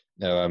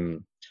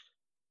 Someone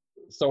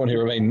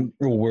who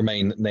will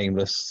remain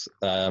nameless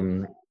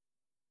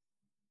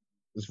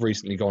has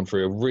recently gone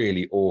through a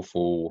really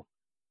awful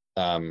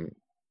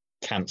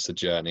cancer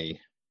journey,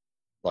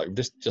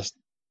 just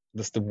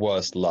the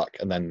worst luck,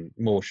 and then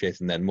more shit,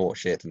 and then more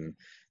shit, and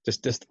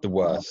just the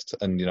worst.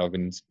 And I've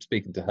been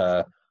speaking to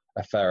her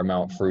a fair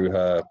amount through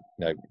her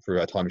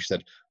time. She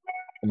said,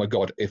 oh my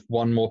god, if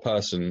one more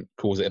person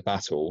calls it a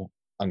battle,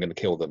 I'm going to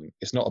kill them.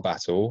 It's not a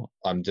battle.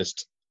 I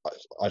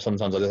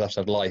sometimes just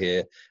have to lie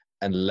here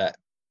and let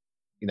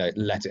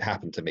it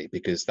happen to me,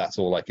 because that's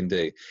all I can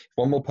do. If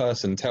one more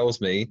person tells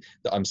me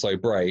that I'm so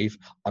brave,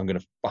 I'm going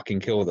to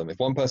fucking kill them. If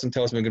one person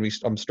tells me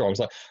I'm strong,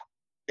 it's like,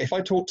 if I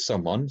talk to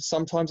someone,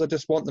 sometimes I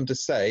just want them to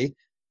say,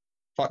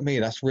 fuck me,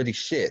 that's really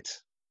shit.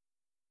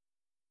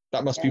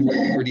 That must be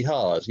really, really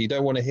hard. You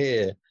don't want to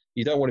hear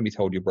You don't want to be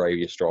told you're brave,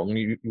 you're strong.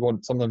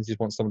 Sometimes you just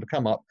want someone to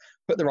come up,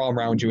 put their arm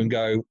around you and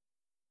go,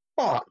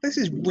 fuck, this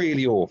is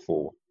really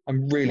awful.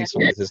 I'm really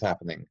sorry this is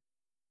happening.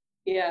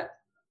 Yeah.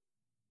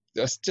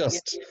 That's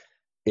just,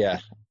 yeah.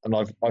 And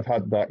I've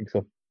had that,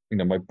 because,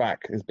 my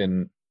back has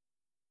been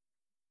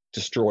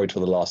destroyed for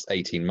the last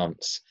 18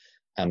 months.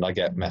 And I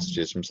get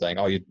messages from saying,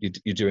 oh,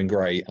 you're doing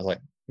great. I was like,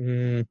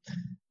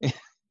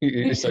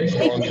 you're so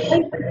strong.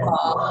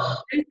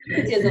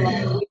 Messages are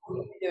like,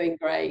 you're doing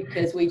great,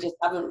 because we just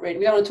haven't really,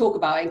 we don't want to talk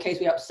about it in case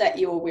we upset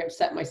you or we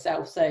upset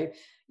myself. So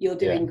you're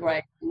doing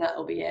great, and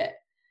that'll be it.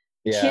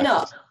 Yeah. Chin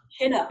up.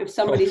 If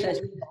somebody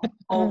says,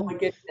 oh my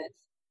goodness,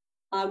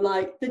 I'm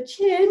like, the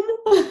chin.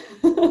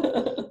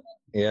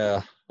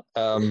 Yeah.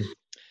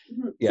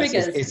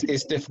 Yes,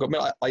 it's difficult.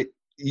 I mean,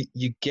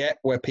 you get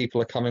where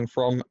people are coming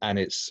from, and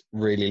it's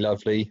really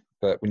lovely.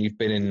 But when you've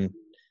been in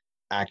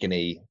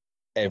agony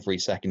every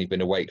second, you've been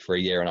awake for a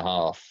year and a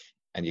half,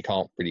 and you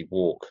can't really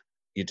walk,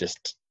 you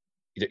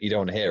don't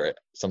want to hear it.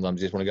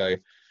 Sometimes you just want to go.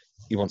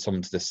 You want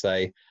someone to just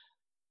say,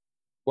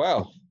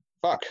 "Well,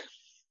 fuck,"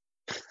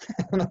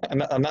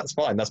 and that's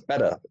fine. That's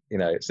better.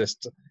 It's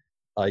just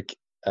like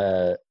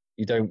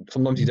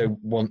Sometimes you don't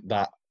want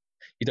that.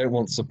 You don't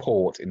want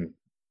support in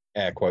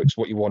air quotes.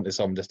 What you want is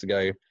someone just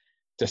to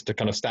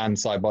kind of stand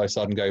side by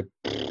side and go,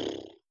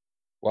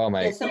 well,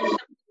 mate. Someone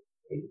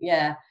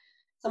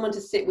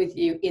to sit with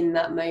you in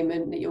that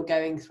moment that you're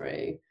going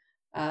through.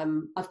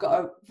 I've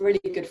got a really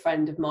good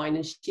friend of mine,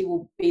 and she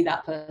will be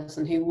that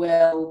person who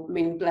will,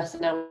 bless her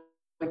now,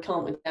 we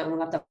can't with them,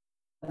 we'll have to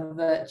have a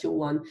virtual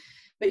one,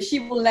 but she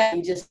will let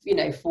you just,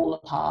 fall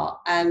apart.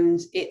 And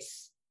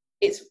it's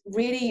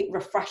really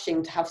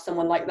refreshing to have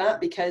someone like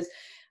that, because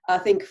I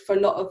think for a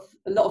lot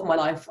of my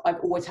life,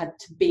 I've always had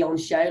to be on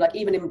show. Like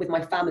even with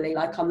my family,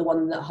 like I'm the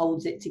one that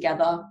holds it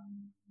together.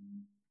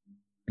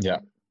 Yeah.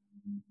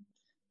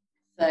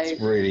 So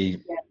it's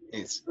really,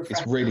 it's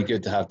really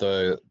good to have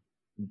the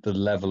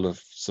level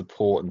of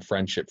support and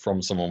friendship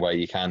from someone where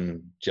you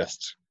can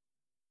just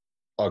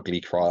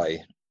ugly cry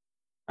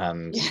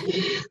and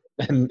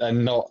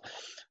and not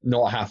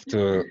have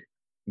to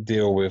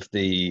deal with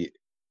the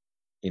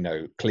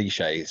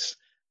cliches.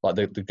 Like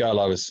the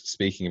girl I was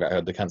speaking about,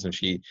 her, the cancer,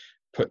 she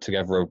put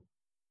together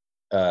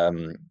a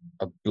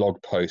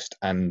blog post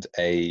and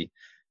and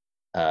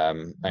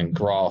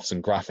graphs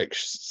and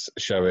graphics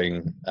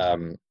showing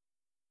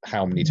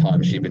how many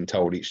times she'd been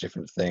told each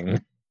different thing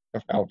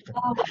about.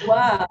 Oh,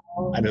 wow.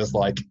 And it was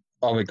like,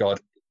 oh my God,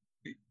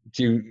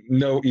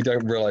 you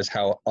don't realize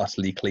how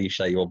utterly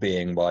cliche you're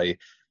being by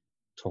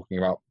talking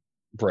about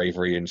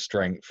bravery and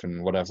strength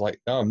and whatever. Like,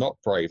 no, I'm not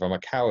brave, I'm a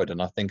coward,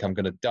 and I think I'm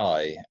going to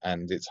die,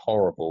 and it's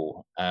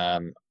horrible.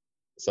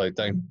 So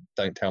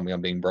don't tell me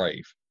I'm being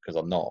brave, because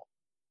I'm not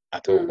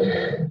at all.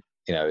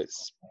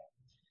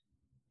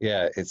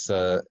 It's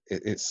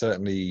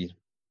certainly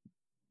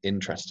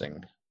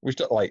interesting. Which,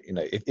 like,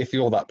 if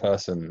you're that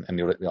person and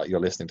you're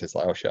listening to, it's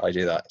like, oh shit, I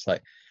do that. It's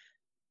like,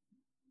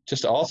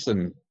 just ask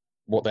them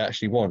what they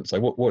actually want. So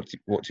what do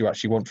you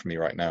actually want from me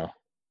right now?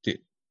 Do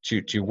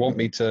you want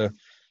me to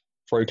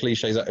throw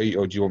cliches at you,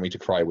 or do you want me to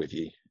cry with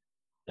you?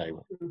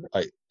 And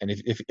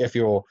if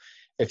you're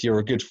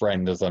a good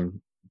friend, as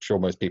I'm sure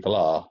most people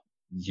are,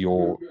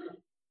 you're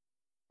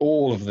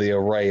all of the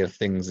array of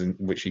things in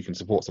which you can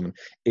support someone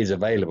is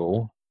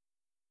available,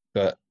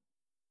 but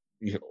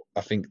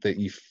I think that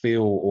you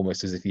feel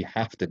almost as if you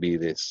have to be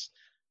this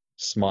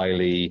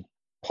smiley,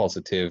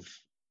 positive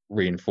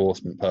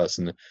reinforcement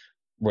person,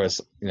 whereas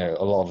a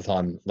lot of the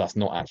time that's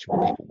not actually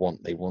what people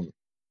want. They want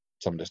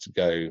someone just to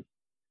go,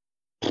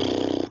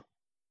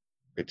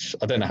 which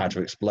I don't know how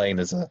to explain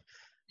just the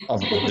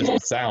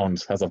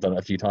sound, as I've done it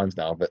a few times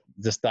now, but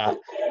just that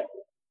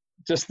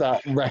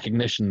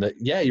recognition that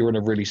you're in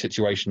a really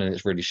situation and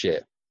it's really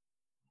shit.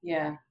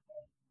 Yeah.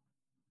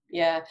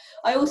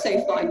 I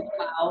also find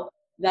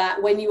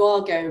that when you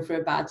are going through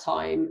a bad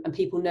time and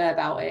people know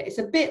about it, it's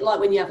a bit like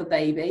when you have a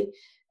baby.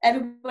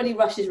 Everybody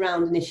rushes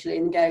around initially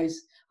and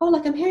goes, oh,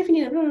 like, I'm here if you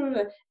need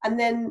it, and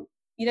then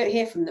you don't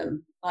hear from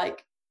them,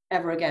 like,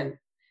 ever again.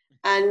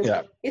 And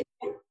it's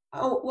like,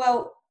 oh,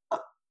 well,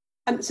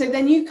 and so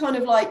then you kind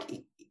of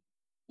like,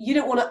 you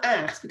don't want to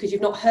ask because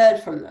you've not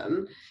heard from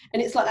them,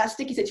 and it's like that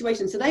sticky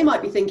situation. So they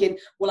might be thinking,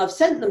 well, I've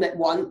sent them it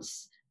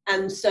once,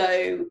 and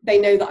so they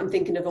know that I'm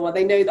thinking of them, or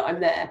they know that I'm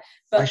there.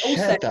 But I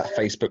shared that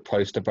Facebook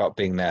post about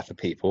being there for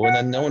people, and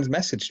then no one's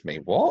messaged me.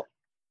 What?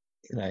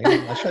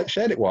 I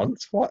shared it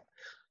once. What?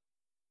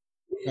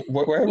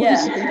 Where are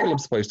these people I'm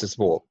supposed to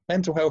support?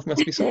 Mental health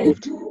must be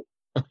solved.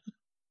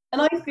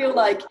 And I feel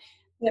like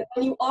when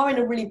you are in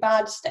a really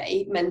bad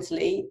state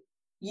mentally,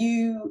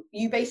 you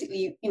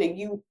basically,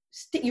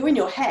 you're in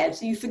your head,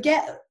 so you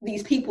forget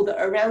these people that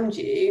are around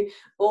you,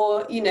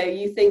 or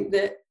you think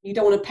that you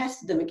don't want to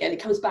pester them again.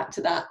 It comes back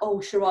to that, oh,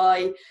 shall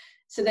I?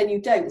 So then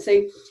you don't.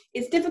 So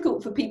it's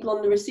difficult for people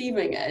on the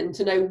receiving end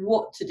to know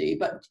what to do.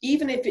 But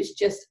even if it's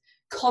just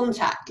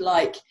contact,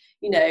 like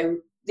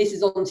this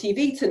is on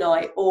TV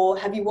tonight, or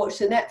have you watched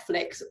the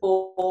Netflix,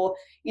 or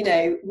you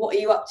know, what are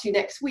you up to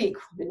next week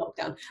in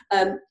lockdown?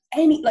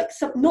 Any like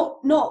some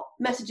not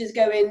messages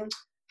going,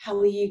 how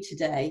are you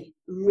today?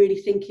 I'm really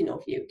thinking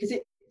of you, because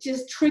it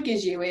just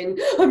triggers you in,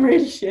 I'm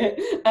really shit,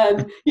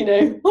 and you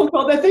know, oh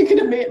god, they're thinking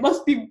of me, it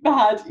must be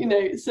bad, you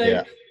know.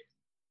 So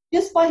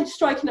just by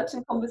striking up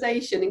some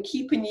conversation and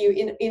keeping you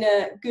in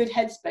a good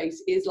headspace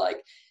is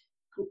like,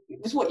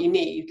 it's what you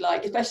need,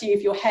 like, especially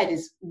if your head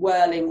is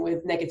whirling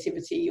with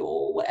negativity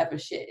or whatever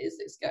shit is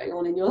that's going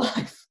on in your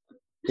life.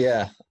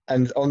 Yeah,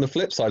 and on the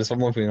flip side, it's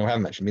one thing I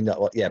haven't mentioned. I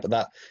mean,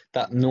 but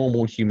that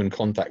normal human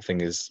contact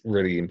thing is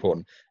really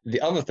important.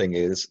 The other thing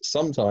is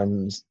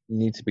sometimes you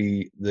need to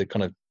be the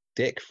kind of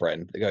dick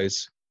friend that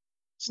goes,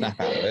 snap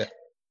out of it,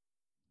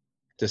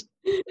 just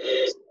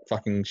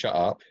fucking shut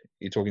up.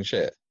 You're talking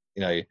shit.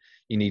 You know,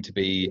 you need to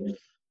be. You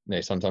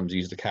know, sometimes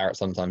use the carrot,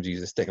 sometimes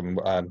use the stick. I mean,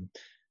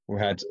 we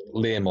had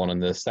Liam on in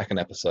the second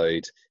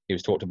episode. He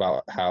was talked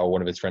about how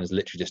one of his friends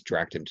literally just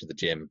dragged him to the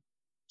gym.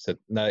 Said,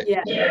 no,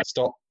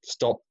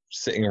 stop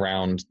sitting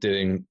around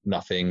doing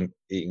nothing,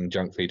 eating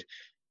junk food.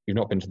 You've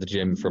not been to the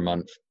gym for a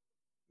month.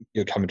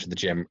 You're coming to the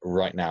gym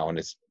right now. And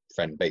his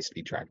friend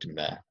basically dragged him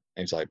there.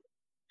 And he's like,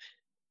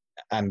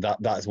 and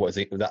that's what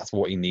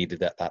he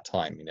needed at that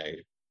time. You know,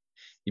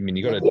 I mean,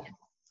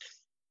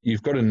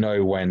 you've got to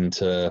know when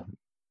to,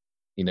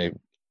 you know,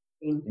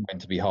 when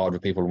to be hard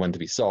with people and when to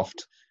be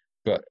soft.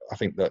 But I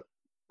think that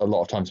a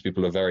lot of times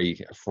people are very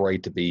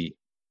afraid to be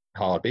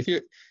hard. But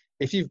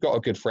if you've got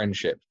a good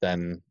friendship,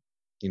 then,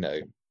 you know,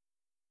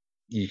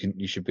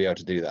 you should be able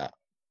to do that.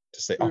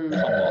 To say, oh, come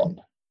on,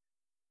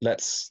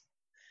 let's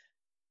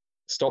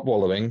stop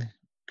wallowing,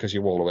 because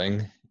you're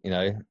wallowing. You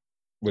know,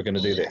 we're going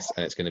to do this,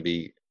 and it's going to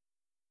be.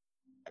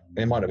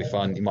 It might not be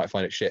fun. You might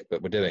find it shit,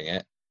 but we're doing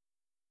it,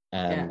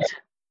 and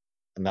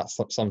that's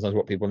sometimes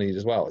what people need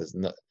as well,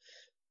 isn't it?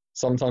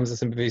 Sometimes the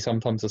sympathy,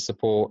 sometimes the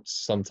support,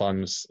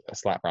 sometimes a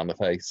slap around the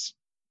face,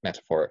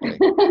 metaphorically.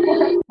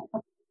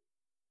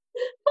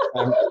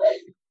 I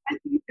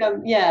think,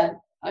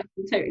 I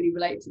can totally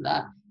relate to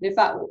that. And in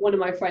fact, one of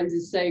my friends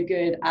is so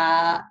good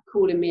at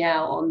calling me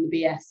out on the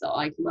BS that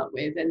I come up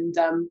with, and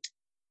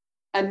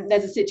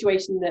there's a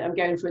situation that I'm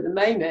going through at the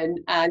moment,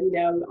 and you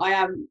know, I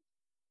have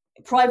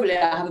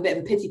a bit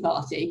of a pity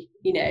party,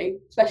 you know,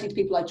 especially to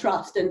people I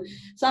trust, and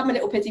so I have my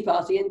little pity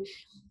party, and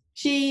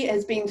she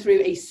has been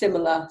through a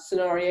similar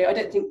scenario. I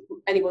don't think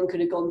anyone could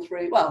have gone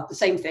through, well, the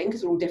same thing,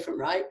 because we're all different,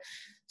 right?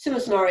 Similar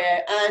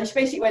scenario. And she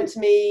basically went to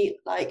me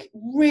like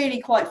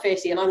really quite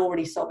fiercely, and I'm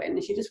already sobbing.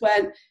 And she just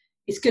went,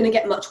 it's going to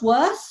get much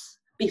worse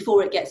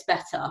before it gets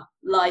better.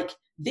 Like,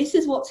 this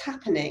is what's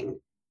happening.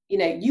 You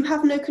know, you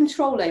have no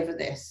control over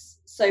this.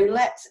 So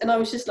and I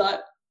was just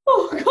like,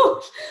 oh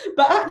gosh.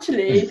 But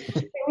actually,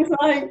 it was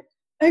like,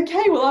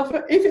 okay, well,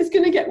 if it's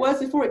going to get worse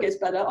before it gets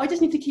better, I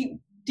just need to keep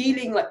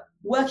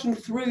working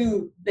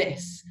through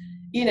this.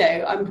 You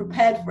know, I'm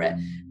prepared for it.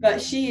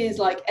 But she is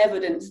like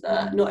evidence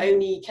that not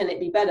only can it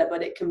be better,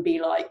 but it can be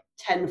like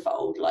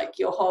tenfold. Like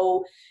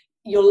your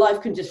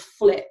life can just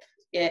flip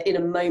in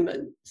a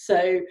moment.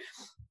 So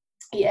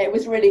yeah, it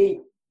was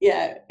really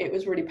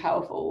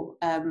powerful.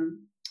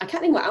 I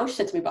can't think what else she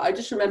said to me, but I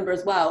just remember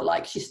as well,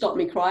 like, she stopped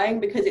me crying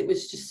because it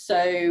was just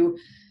so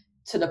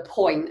to the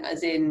point,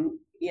 as in,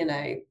 you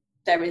know,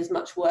 there is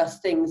much worse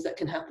things that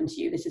can happen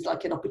to you. This is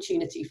like an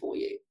opportunity for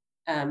you.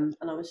 And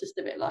I was just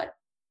a bit like,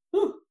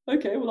 oh,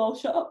 okay, well, I'll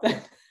shut up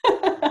then.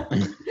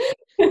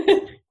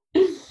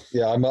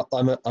 Yeah,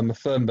 I'm a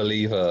firm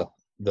believer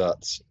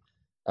that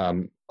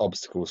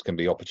obstacles can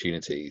be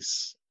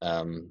opportunities.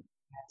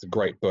 It's a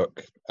great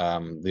book,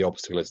 The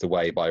Obstacle is the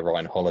Way by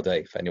Ryan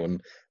Holiday. For anyone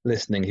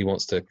listening who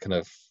wants to kind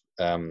of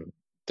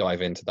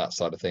dive into that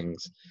side of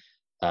things,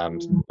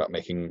 about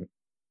making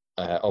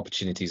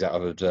opportunities out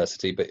of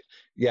adversity. But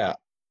yeah,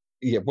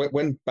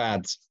 when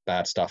bad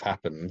stuff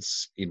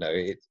happens, you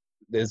know,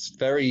 there's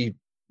very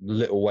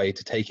little way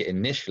to take it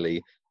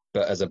initially,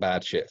 but as a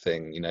bad shit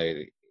thing, you know,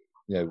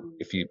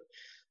 if you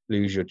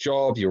lose your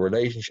job, your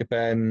relationship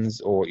ends,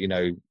 or, you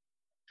know,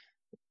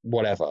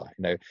 whatever,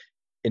 you know,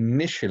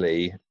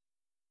 initially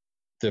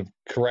the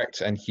correct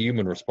and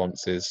human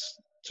response is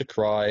to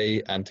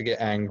cry and to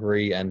get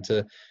angry and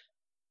to,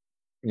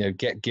 you know,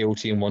 get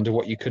guilty and wonder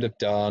what you could have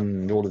done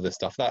and all of this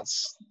stuff.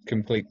 That's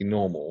completely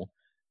normal.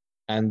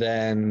 And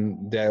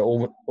then there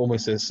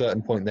almost at a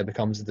certain point there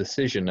becomes a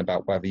decision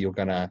about whether you're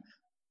gonna,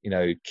 you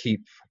know,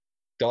 keep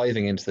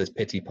diving into this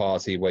pity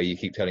party where you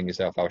keep telling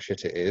yourself how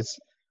shit it is,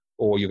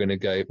 or you're going to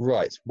go,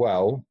 right,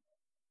 well,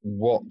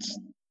 what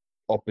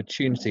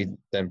opportunity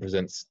then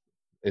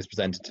is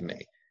presented to me?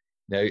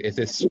 You know, if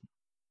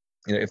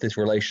this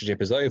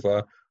relationship is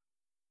over,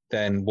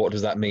 then what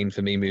does that mean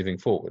for me moving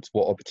forwards?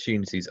 What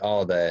opportunities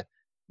are there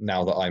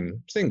now that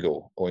I'm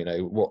single? Or, you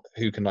know,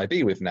 who can I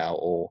be with now?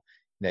 Or,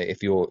 you know,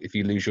 if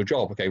you lose your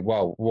job, okay,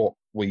 well, what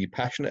were you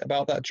passionate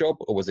about that job,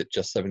 or was it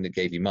just something that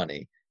gave you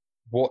money?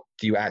 What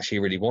do you actually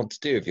really want to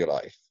do with your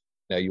life?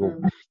 You know,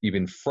 you've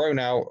been thrown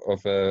out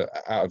of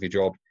your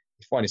job.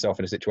 You find yourself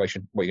in a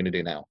situation. What are you going to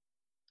do now?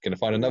 Going to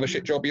find another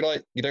shit job you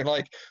don't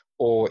like,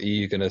 or are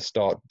you going to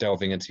start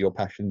delving into your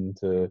passion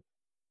for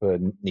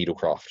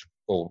needlecraft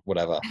or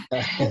whatever?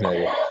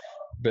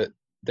 But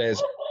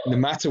there's, no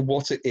matter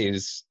what it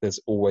is,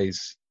 there's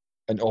always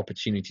an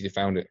opportunity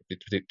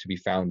to be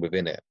found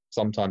within it.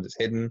 Sometimes it's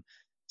hidden,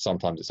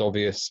 sometimes it's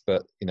obvious,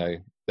 but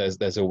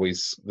there's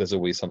always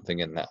something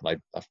in that. And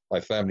I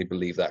firmly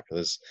believe that,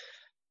 because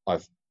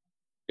I've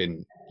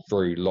been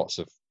through lots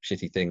of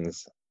shitty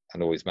things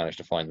and always managed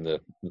to find the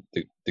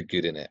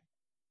good in it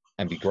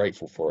and be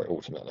grateful for it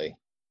ultimately.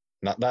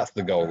 And that's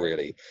the goal,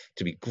 really,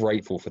 to be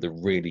grateful for the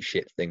really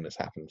shit thing that's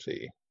happened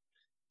to you.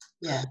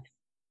 Yeah.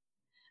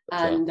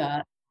 And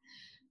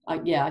I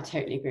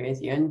totally agree with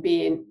you. And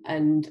being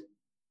and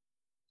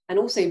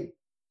also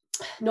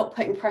not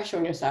putting pressure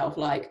on yourself.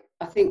 Like,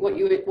 I think what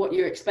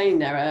you're explaining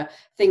there are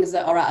things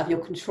that are out of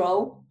your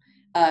control.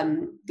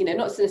 Not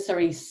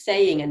necessarily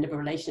saying end of a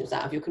relationship is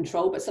out of your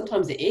control, but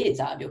sometimes it is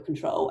out of your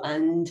control.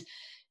 And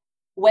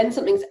when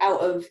something's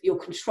out of your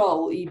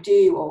control, you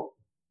do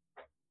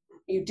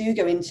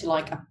go into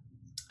like a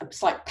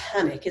slight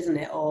panic, isn't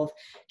it, of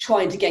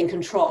trying to gain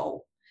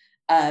control.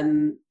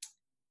 And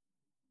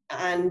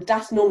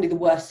that's normally the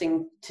worst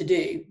thing to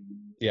do.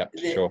 Yeah,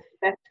 sure.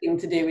 The best thing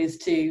to do is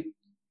to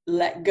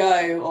let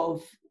go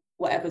of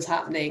whatever's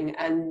happening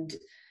and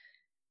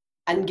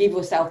give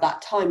yourself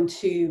that time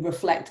to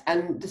reflect.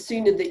 And the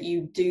sooner that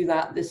you do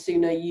that, the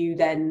sooner you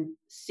then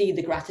see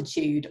the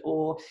gratitude,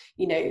 or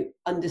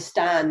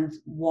understand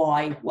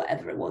why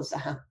whatever it was that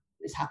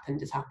has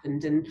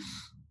happened. And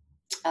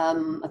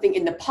I think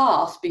in the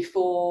past,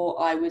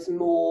 before I was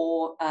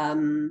more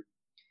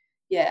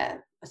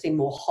I say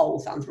more whole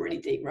sounds really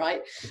deep,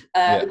 right?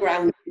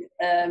 Ground,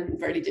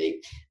 really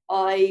deep.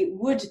 I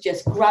would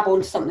just grab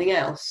onto something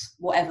else,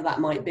 whatever that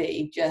might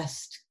be.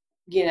 Just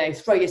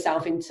throw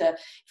yourself into,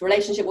 if a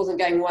relationship wasn't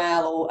going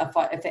well, or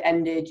if it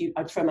ended,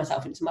 I'd throw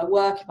myself into my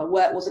work. If my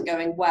work wasn't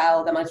going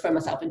well, then I'd throw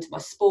myself into my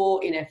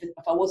sport.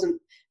 If I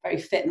wasn't very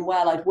fit and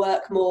well, I'd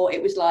work more.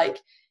 It was like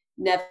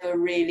never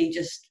really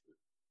just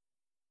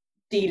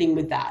dealing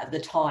with that at the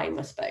time,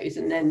 I suppose.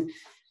 And then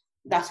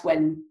that's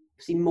when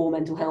more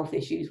mental health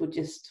issues would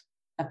just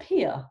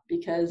appear,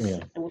 because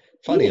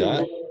funny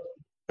that.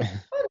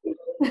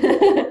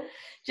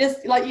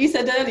 Just like you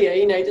said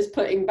earlier, just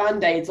putting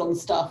band-aids on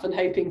stuff and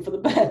hoping for the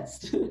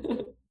best.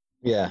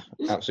 Yeah,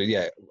 absolutely.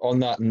 Yeah. On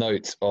that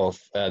note of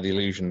the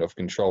illusion of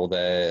control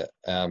there,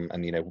 and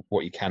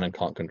what you can and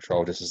can't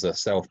control, just as a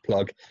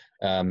self-plug,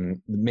 the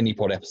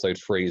mini-pod episode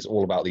 3 is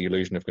all about the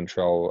illusion of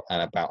control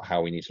and about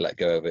how we need to let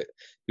go of it.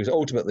 Because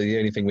ultimately the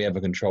only thing we ever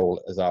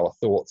control is our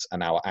thoughts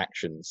and our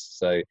actions.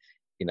 So,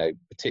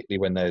 particularly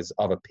when there's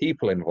other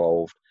people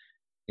involved,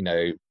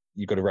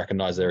 you've got to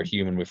recognize they're a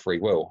human with free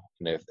will.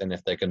 And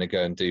if they're going to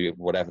go and do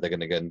whatever they're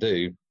going to go and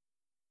do,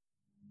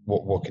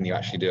 what can you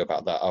actually do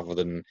about that other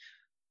than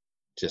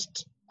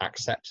just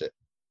accept it?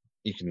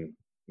 You can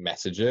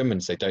message them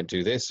and say, don't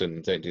do this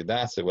and don't do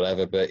that or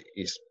whatever, but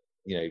it's,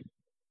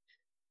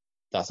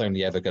 that's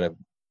only ever going to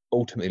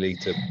ultimately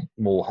lead to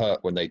more hurt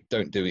when they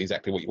don't do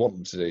exactly what you want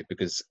them to do,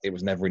 because it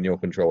was never in your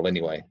control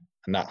anyway.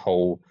 And the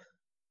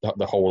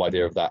whole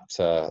idea of that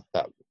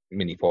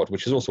mini pod,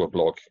 which is also a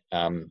blog,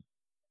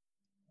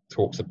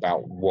 talks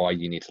about why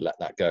you need to let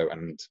that go,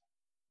 and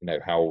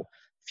how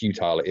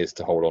futile it is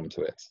to hold on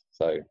to it.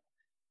 So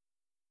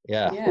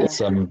it's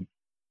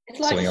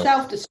like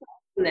self-destruct,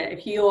 isn't it?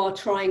 If you are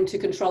trying to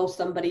control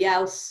somebody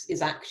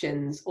else's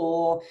actions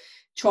or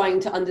trying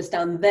to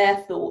understand their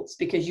thoughts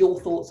because your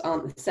thoughts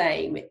aren't the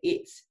same,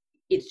 it's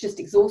just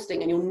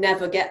exhausting, and you'll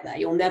never get there.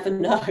 You'll never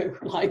know.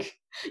 Like,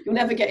 you'll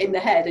never get in the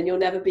head, and you'll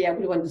never be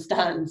able to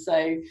understand.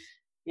 So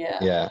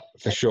yeah,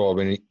 for sure.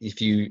 I mean, if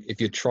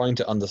you're trying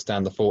to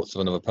understand the thoughts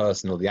of another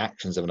person or the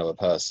actions of another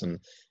person,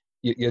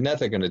 you're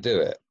never going to do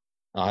it.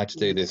 I had to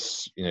do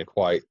this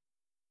quite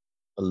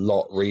a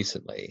lot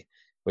recently,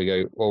 where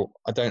you go, well,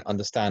 I don't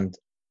understand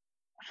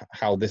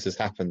how this has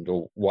happened,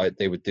 or why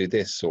they would do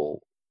this, or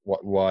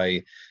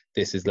why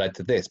this has led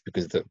to this,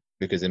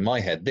 because in my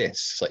head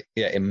this, like,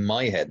 in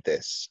my head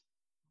this,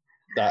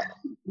 that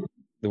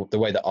the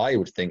way that I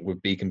would think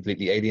would be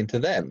completely alien to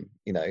them,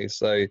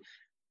 so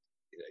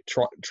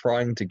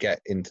trying to get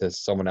into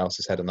someone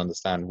else's head and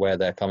understand where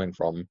they're coming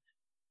from,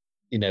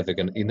 you're never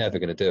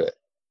gonna do it.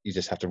 You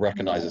just have to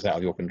recognize it's out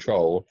of your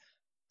control,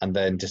 and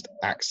then just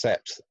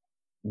accept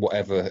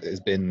whatever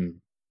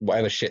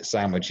shit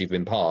sandwich you've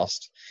been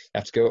passed. You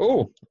have to go,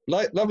 oh,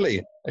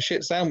 lovely, a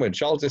shit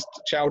sandwich, I'll just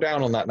chow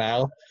down on that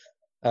now,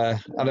 add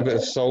a bit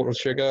of salt and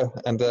sugar,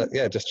 and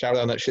just chow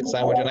down that shit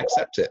sandwich and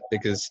accept it,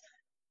 because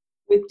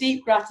with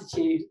deep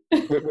gratitude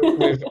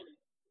with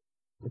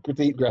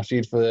deep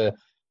gratitude for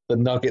the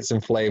nuggets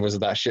and flavors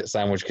of that shit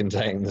sandwich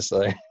contains.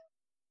 So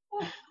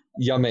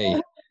yummy.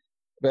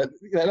 But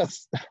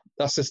that's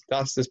just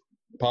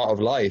part of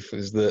life,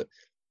 is that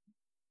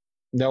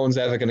no one's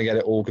ever going to get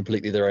it all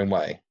completely their own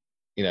way.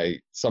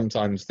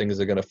 Sometimes things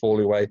are going to fall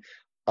away,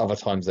 other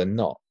times they're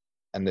not.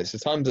 And it's the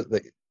times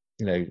that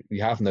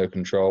you have no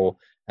control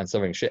and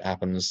something shit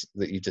happens,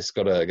 that you just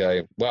got to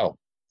go, well,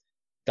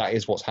 that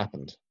is what's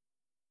happened.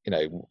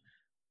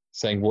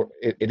 saying what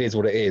it is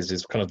what it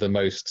is kind of the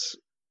most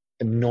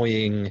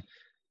annoying,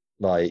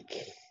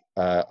 like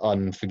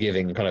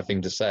unforgiving kind of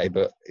thing to say,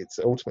 but it's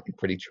ultimately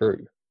pretty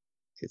true.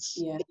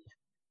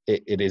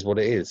 It is what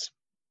it is.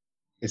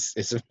 It's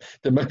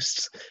the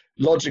most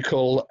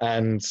logical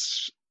and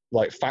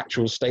like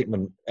factual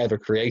statement ever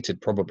created,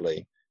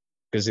 probably,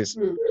 because it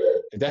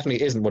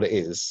definitely isn't what it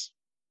is.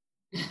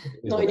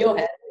 Not in your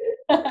head.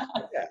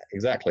 Yeah,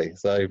 exactly.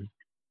 So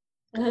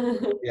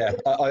yeah,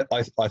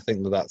 I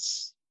think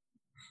that's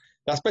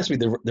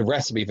basically the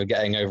recipe for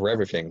getting over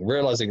everything: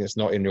 realizing it's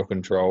not in your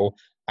control,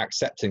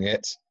 accepting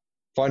it,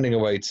 finding a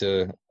way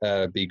to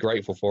be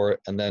grateful for it,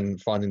 and then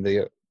finding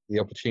the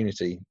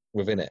opportunity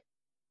within it.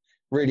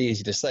 Really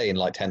easy to say in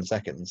like 10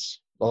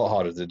 seconds, a lot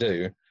harder to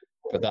do,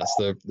 but that's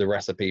the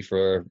recipe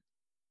for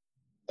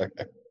a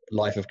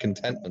life of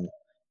contentment,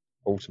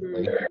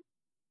 ultimately.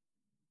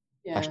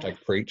 Yeah.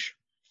 # preach.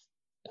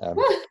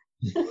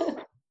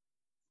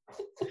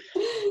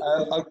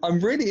 I'm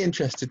really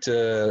interested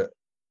to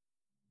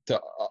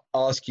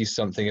ask you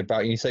something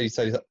about, you say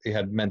you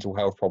had mental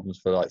health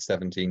problems for like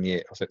 17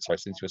 years, sorry,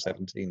 since you were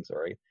 17,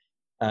 sorry.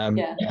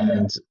 Yeah.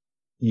 And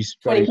you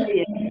spoke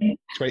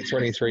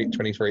 23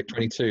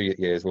 22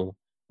 years. Well,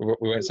 we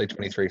won't say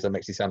 23 because that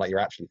makes you sound like you're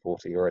actually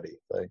 40 already.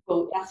 So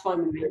well, that's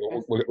fine with me.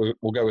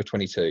 We'll go with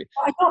 22.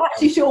 I'm not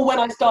actually sure when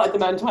I started the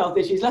mental health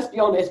issues, let's be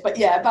honest, but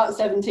yeah, about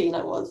 17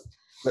 I was.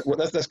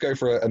 Let's go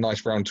for a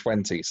nice round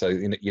 20, so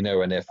you know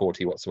we're near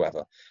 40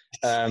 whatsoever.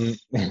 So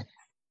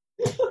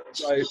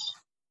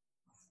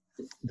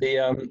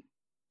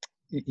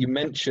you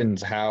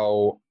mentioned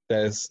how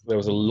there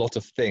was a lot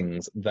of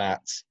things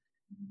that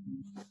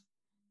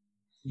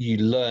you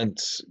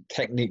learnt,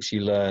 techniques you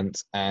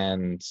learnt,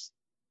 and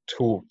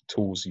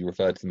tools you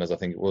referred to them as, I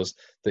think it was,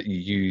 that you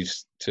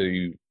use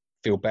to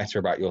feel better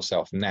about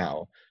yourself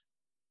now.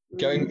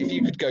 If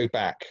you could go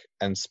back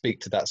and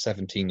speak to that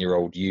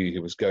 17-year-old you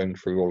who was going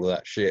through all of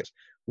that shit,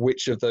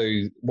 which of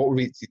those, what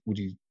would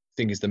you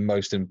think is the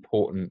most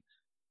important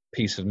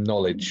piece of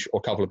knowledge,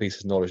 or couple of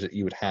pieces of knowledge, that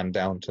you would hand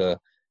down to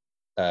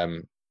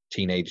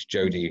teenage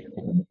Jodie?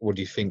 What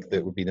do you think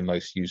that would be the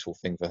most useful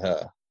thing for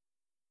her?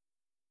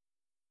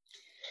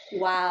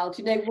 Wow,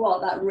 do you know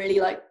what,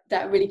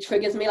 that really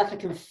triggers me. Like I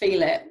can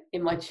feel it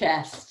in my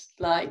chest,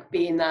 like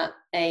being that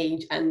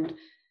age and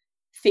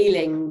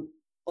feeling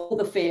all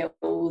the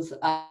feels.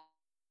 I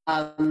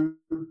don't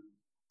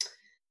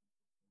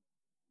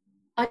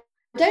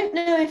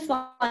know if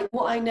like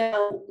what I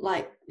know,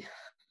 like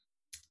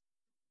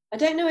I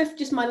don't know if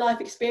just my life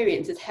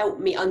experience has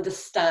helped me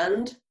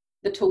understand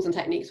the tools and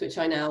techniques which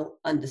I now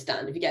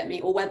understand, if you get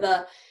me, or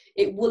whether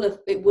it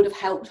would have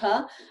helped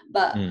her.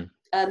 But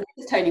this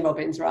is Tony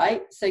Robbins,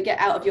 right? So get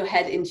out of your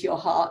head into your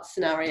heart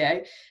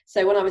scenario.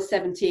 So when I was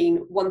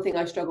 17, one thing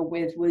I struggled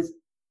with was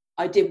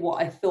I did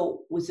what I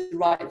thought was the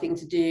right thing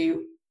to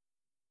do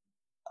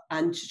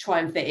and to try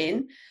and fit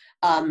in.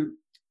 And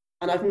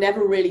I've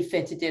never really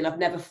fitted in. I've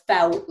never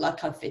felt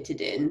like I've fitted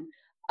in.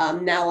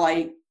 Now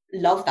I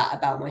love that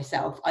about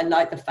myself. I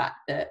like the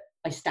fact that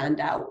I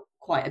stand out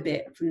quite a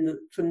bit from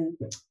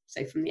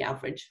the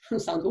average.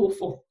 Sounds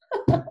awful.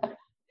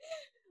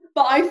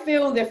 But I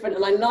feel different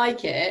and I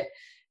like it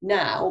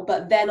now.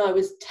 But then I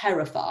was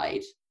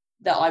terrified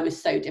that I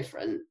was so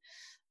different.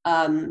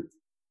 And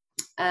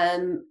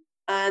the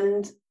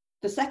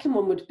second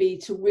one would be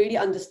to really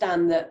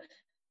understand that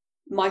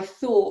my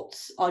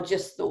thoughts are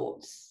just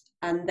thoughts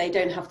and they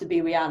don't have to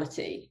be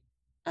reality.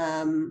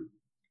 And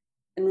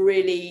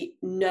really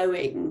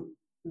knowing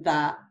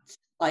that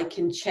I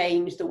can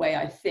change the way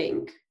I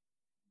think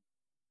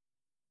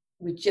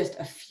with just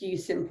a few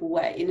simple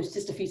ways, and it's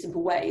just a few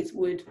simple ways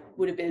would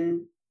have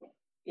been,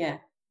 yeah,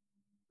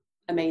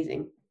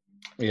 amazing.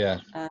 Yeah,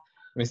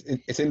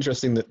 it's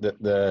interesting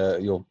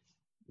that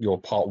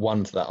your part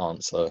one to that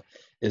answer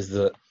is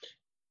that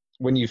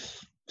when you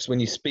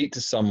speak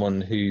to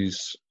someone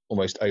who's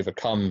almost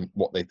overcome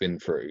what they've been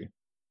through,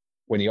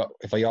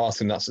 if I ask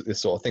them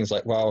this sort of things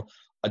like, well,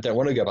 I don't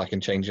want to go back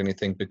and change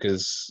anything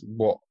because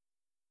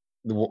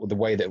the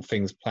way that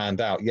things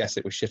planned out, yes,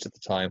 it was shit at the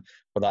time,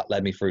 but that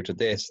led me through to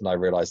this, and I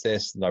realized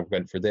this, and I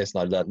went through this,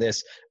 and I learned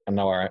this, and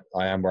now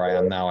I am where I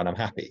am now, and I'm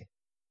happy.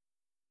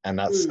 And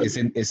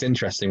it's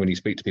interesting when you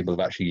speak to people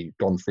who've actually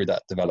gone through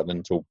that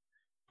developmental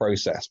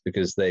process,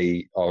 because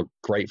they are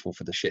grateful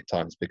for the shit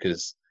times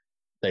because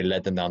they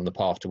led them down the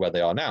path to where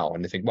they are now.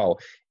 And they think, well,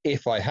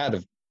 if I had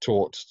have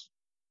taught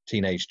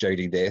teenage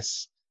Jodie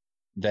this,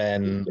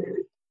 then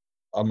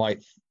I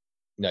might,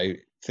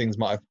 things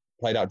might have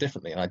played out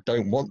differently, and I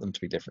don't want them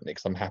to be differently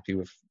because I'm happy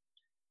with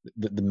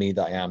the me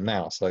that I am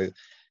now. So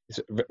it's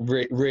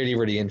really,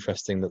 really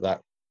interesting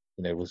that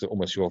was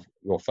almost your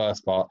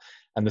first part.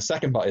 And the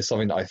second part is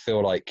something that I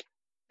feel like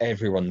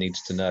everyone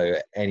needs to know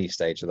at any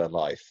stage of their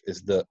life,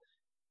 is that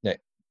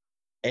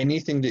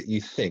anything that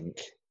you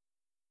think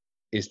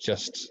is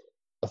just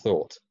a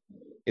thought.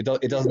 It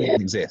doesn't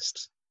even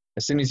exist.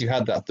 As soon as you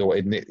had that thought,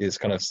 it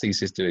kind of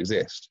ceases to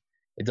exist.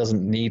 It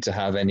doesn't need to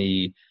have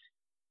any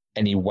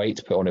weight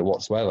put on it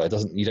whatsoever.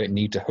 You don't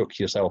need to hook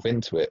yourself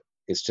into it.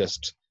 It's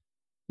just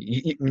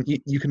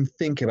You can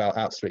think about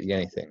absolutely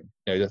anything.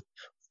 The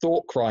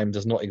thought crime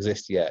does not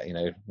exist yet.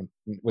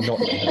 We're not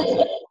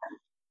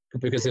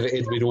because if it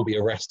is, we'd all be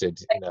arrested.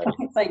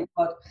 Thank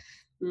God.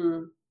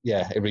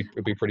 Yeah, it'd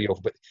be pretty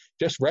awful. But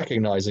just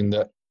recognizing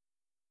that,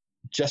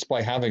 just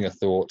by having a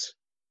thought,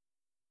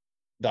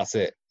 that's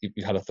it.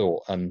 You've had a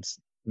thought, and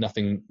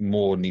nothing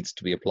more needs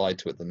to be applied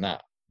to it than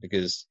that,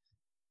 because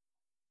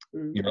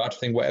you're allowed to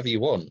think whatever you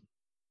want.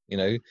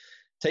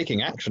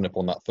 Taking action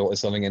upon that thought is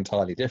something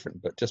entirely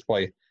different. But just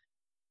by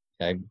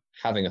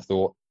having a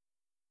thought,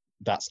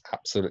 that's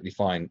absolutely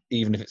fine,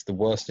 even if it's the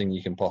worst thing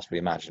you can possibly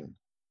imagine.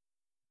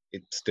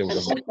 It still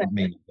doesn't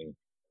mean anything.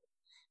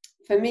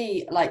 For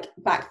me, like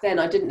back then,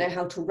 I didn't know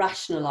how to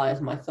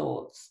rationalize my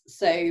thoughts.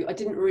 So I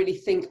didn't really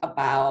think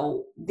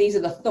about, these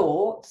are the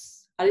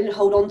thoughts. I didn't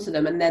hold on to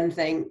them and then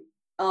think,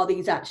 are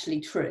these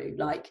actually true?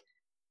 Like,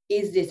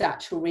 is this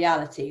actual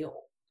reality?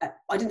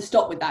 I didn't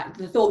stop with that.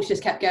 The thoughts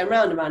just kept going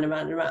round and round and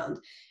round and round.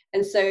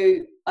 And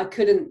so I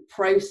couldn't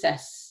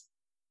process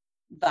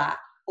that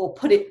or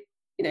put it,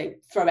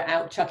 throw it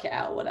out, chuck it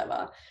out,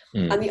 whatever.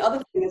 And the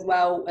other thing as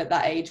well at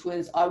that age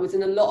was I was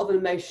in a lot of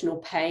emotional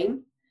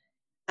pain,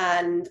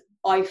 and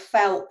I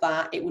felt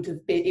that it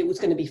was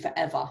going to be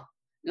forever.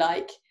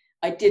 Like,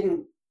 I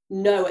didn't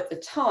know at the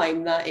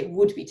time that it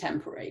would be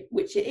temporary,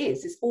 which it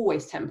is. It's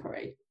always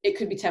temporary. It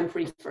could be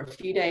temporary for a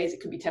few days. It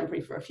could be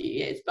temporary for a few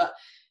years, but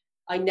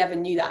I never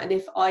knew that. And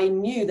if I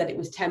knew that it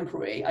was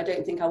temporary, I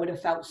don't think I would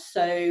have felt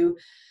so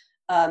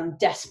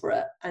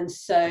desperate and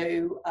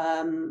so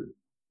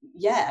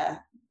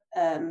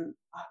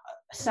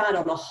sad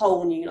on a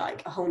whole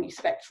new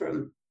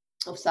spectrum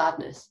of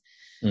sadness.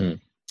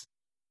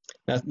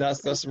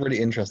 That's really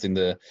interesting.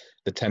 The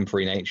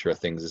temporary nature of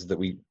things is that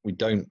we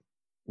don't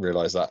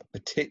realize that,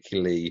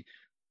 particularly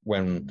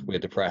when we're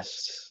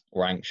depressed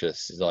or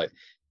anxious. Is like,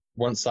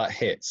 once that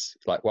hits,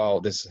 it's like, wow,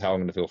 this is how I'm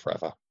going to feel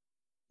forever.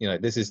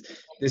 This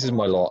is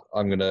my lot.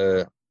 I'm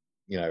gonna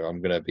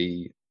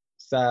be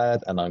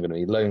sad, and I'm going to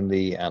be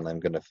lonely, and I'm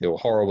going to feel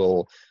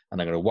horrible,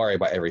 and I'm going to worry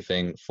about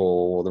everything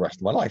for the rest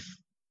of my life.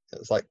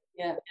 It's like,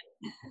 yeah,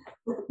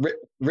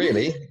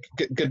 really,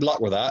 good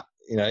luck with that.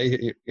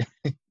 You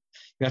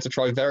have to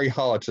try very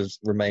hard to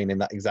remain in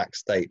that exact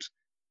state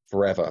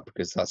forever,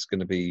 because that's going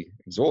to be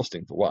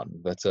exhausting for one.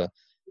 But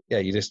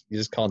you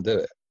just can't do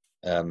it.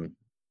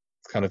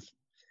 It's kind of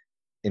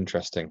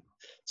interesting.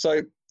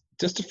 So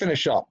just to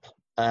finish up,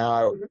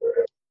 I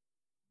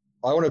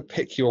want to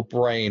pick your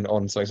brain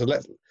on something.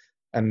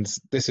 And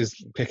this is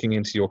picking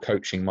into your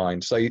coaching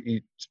mind. So you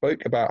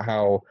spoke about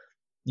how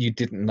you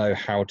didn't know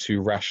how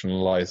to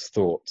rationalize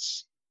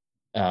thoughts,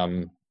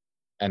 and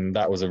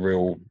that was a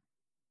real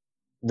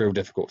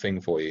difficult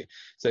thing for you.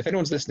 So if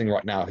anyone's listening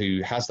right now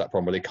who has that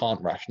problem where they can't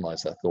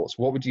rationalize their thoughts,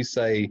 what would you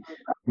say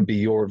would be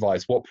your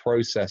advice? What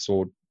process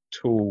or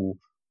tool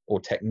or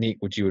technique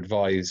would you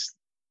advise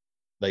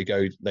they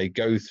go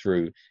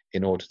through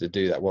in order to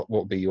do that? What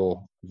would be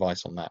your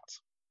advice on that?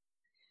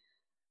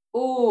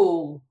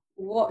 Oh,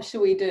 what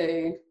should we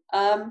do?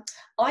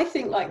 I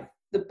think like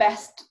the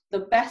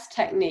best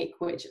technique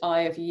which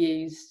I have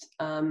used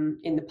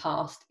in the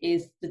past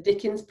is the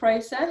Dickens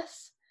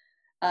process.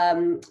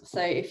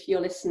 So if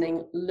you're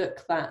listening,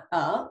 look that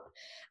up.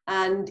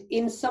 And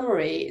in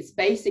summary, it's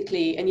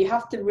basically, and you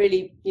have to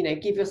really,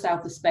 give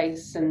yourself the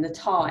space and the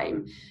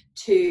time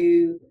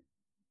to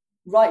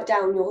write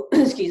down your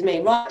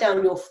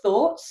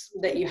thoughts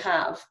that you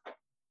have,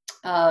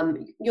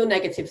 your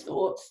negative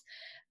thoughts.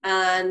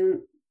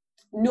 And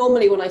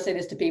normally when I say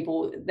this to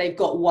people, they've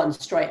got one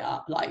straight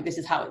up, like, this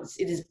is how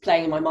it is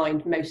playing in my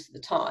mind most of the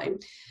time.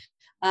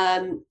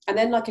 And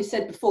then, like I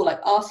said before, like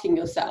asking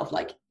yourself,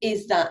 like,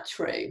 is that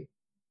true?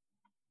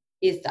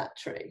 Is that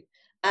true?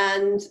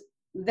 And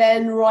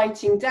then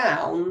writing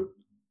down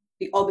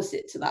the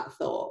opposite to that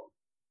thought.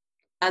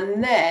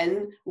 And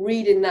then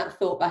reading that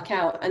thought back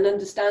out and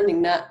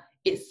understanding that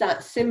it's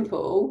that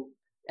simple,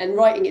 and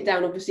writing it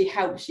down obviously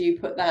helps you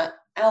put that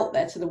out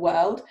there to the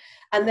world.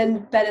 And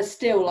then better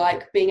still,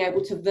 like being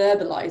able to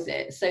verbalize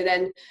it. So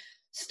then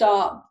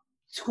start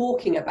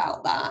talking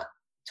about that,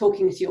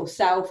 talking to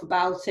yourself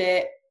about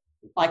it,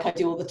 like I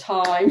do all the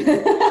time,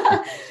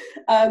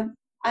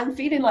 and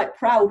feeling like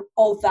proud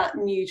of that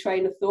new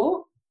train of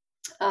thought.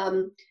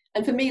 And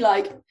for me,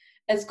 like,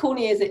 as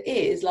corny as it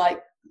is,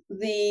 like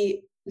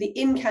the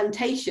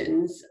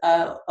incantations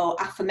or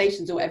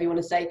affirmations or whatever you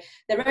want to say,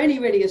 they're only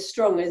really as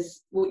strong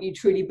as what you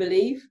truly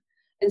believe.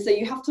 And so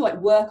you have to like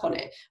work on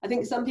it. I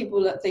think some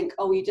people think,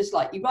 oh, you just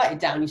like, you write it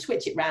down, you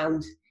switch it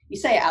round, you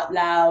say it out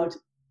loud,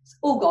 it's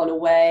all gone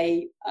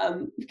away.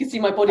 You can see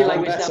my body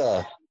language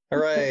now.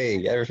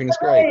 Hooray, everything's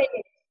great.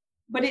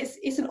 But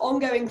it's an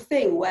ongoing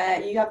thing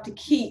where you have to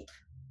keep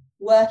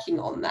working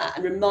on that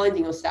and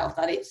reminding yourself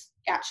that it's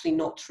actually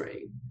not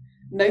true.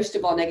 Most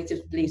of our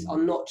negative beliefs are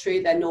not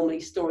true. They're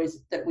normally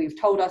stories that we've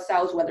told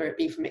ourselves, whether it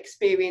be from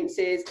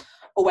experiences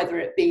or whether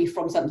it be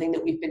from something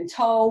that we've been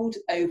told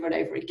over and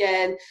over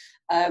again.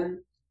 And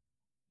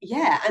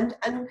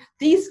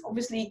these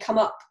obviously come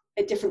up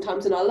at different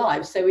times in our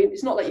lives. So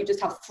it's not like you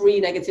just have 3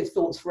 negative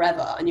thoughts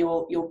forever and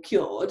you're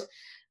cured.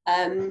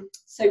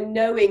 So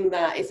knowing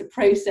that it's a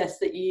process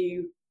that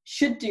you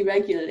should do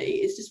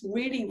regularly is just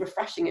really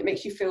refreshing. It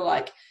makes you feel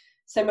like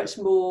so much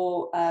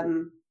more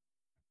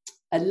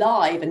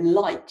alive and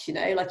light,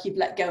 like you've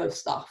let go of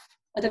stuff.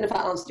 I don't know if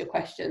that answered your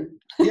question.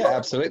 Yeah,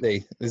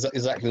 absolutely. It's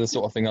exactly the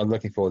sort of thing I'm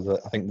looking for.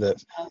 I think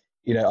that,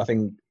 I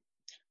think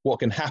what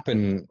can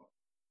happen,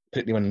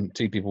 particularly when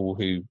two people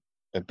who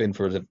have been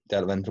through a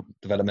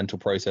developmental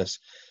process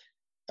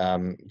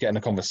get in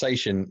a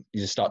conversation,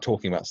 you just start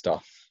talking about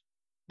stuff.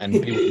 And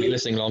people can be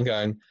listening along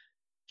going,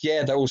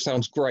 yeah, that all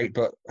sounds great,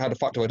 but how the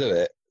fuck do I do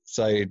it?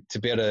 So to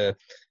be able to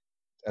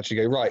actually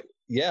go, right,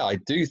 yeah, I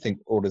do think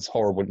all this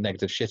horrible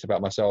negative shit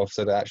about myself,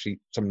 so that actually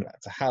to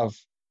have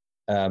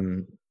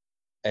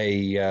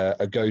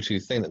a go-to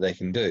thing that they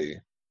can do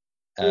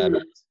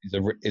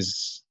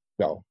is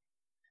well,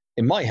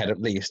 in my head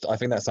at least, I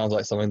think that sounds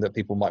like something that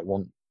people might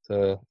want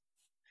to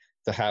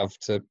have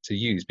to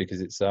use,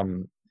 because it's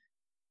only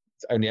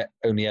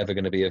ever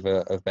going to be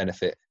of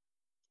benefit,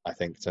 I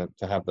think, to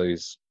have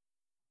those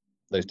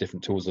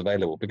different tools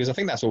available, because I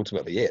think that's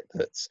ultimately it.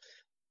 That's,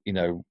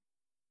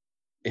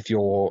 if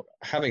you're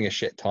having a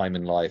shit time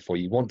in life, or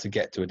you want to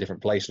get to a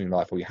different place in your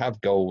life, or you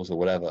have goals or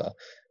whatever,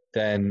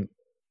 then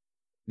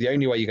the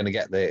only way you're going to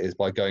get there is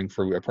by going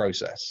through a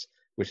process,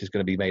 which is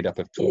going to be made up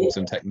of tools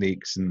and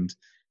techniques and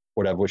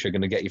whatever, which are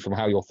going to get you from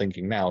how you're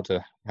thinking now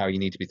to how you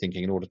need to be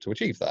thinking in order to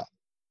achieve that.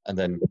 And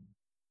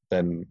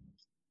then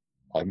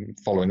I'm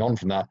following on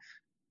from that,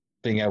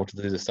 being able to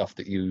do the stuff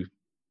that you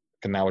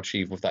can now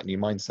achieve with that new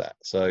mindset.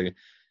 So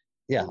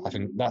yeah, I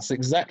think that's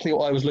exactly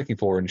what I was looking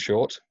for, in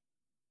short.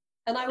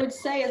 And I would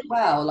say as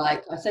well,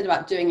 like I said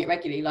about doing it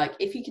regularly, like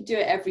if you could do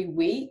it every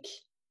week,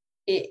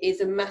 it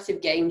is a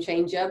massive game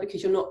changer,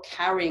 because you're not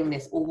carrying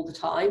this all the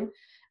time.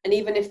 And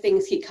even if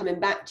things keep coming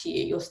back to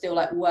you, you're still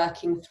like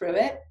working through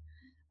it.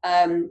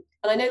 And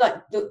I know like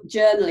the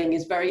journaling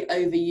is very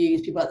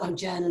overused. People are like, oh,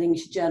 journaling, you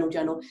should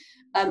journal.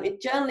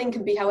 Journaling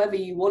can be however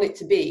you want it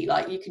to be.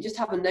 Like you could just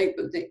have a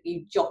notebook that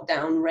you jot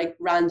down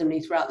randomly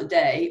throughout the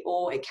day,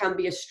 or it can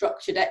be a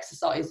structured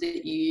exercise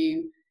that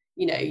you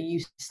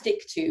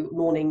stick to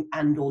morning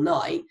and or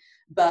night.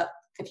 But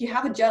if you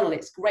have a journal,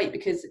 it's great,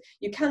 because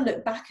you can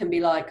look back and be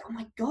like, oh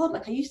my God,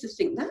 like I used to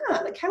think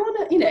that, like how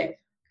on earth,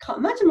 can't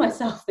imagine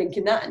myself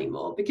thinking that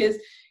anymore, because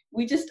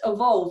we just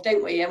evolve,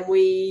 don't we? And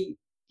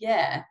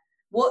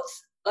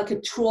what's like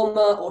a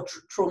trauma or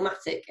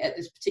traumatic at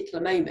this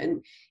particular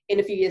moment, in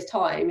a few years'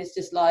 time, is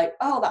just like,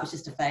 oh, that was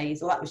just a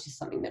phase, or that was just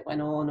something that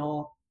went on,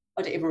 or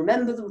I don't even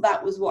remember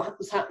that was what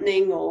was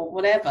happening, or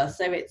whatever.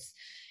 So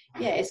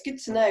it's good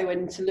to know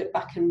and to look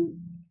back and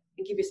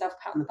give yourself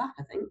a pat on the back,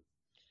 I think.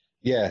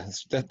 Yeah,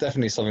 it's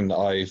definitely something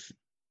that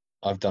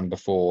I've done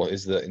before,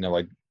 is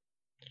that,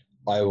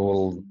 I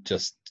will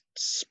just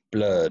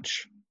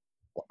splurge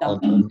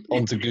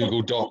onto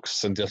Google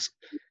Docs and just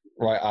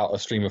write out a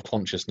stream of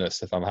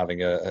consciousness if I'm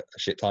having a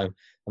shit time.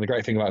 And the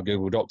great thing about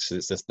Google Docs is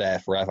it's just there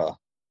forever.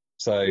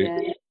 So,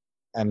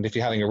 and if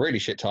you're having a really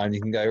shit time,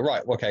 you can go,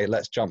 right, okay,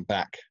 let's jump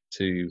back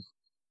to,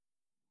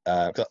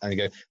 and you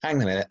go, hang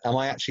on a minute, am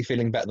I actually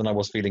feeling better than I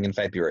was feeling in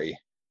February?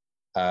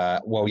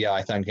 Well, yeah,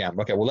 I think I am.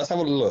 Okay, well, let's have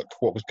a look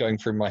what was going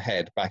through my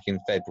head back in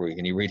February.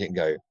 And you read it and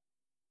go,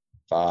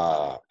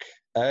 fuck,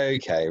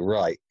 okay,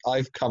 right,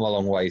 I've come a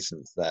long way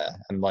since there.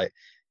 And like,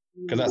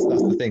 because that's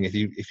the thing, if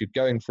you're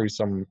going through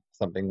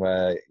something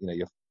where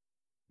you're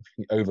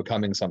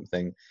overcoming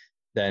something,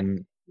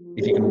 then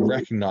if you can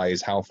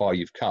recognize how far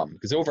you've come,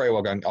 because it's all very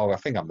well going, oh, I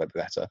think I'm a bit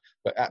better,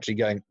 but actually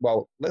going,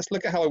 well, let's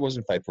look at how I was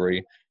in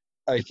February.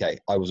 Okay,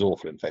 I was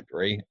awful in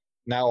February.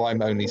 Now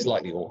I'm only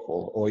slightly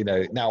awful, or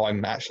now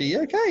I'm actually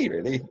okay,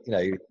 really,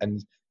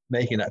 and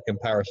making that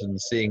comparison,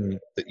 seeing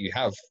that you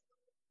have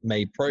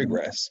made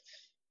progress,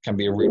 can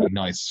be a really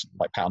nice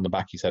like pat on the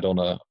back, you said, on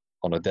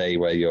a day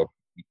where you're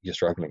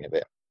struggling a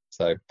bit.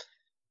 So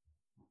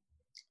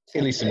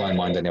at least in my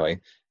mind anyway.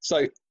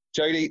 So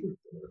Jodie,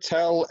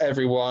 tell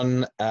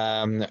everyone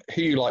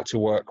who you like to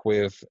work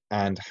with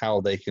and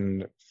how they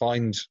can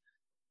find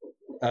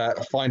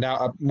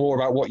out more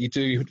about what you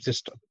do.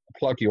 Just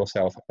plug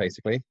yourself,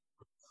 basically.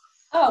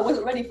 Oh, I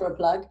wasn't ready for a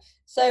plug.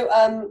 So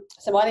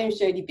my name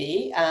is Jodie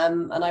B,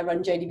 and I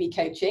run Jodie B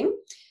Coaching,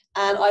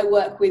 and I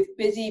work with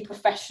busy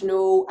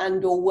professional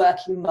and or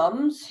working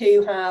mums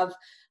who have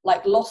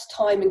like lost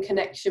time and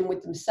connection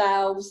with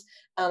themselves,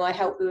 and I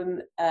help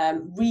them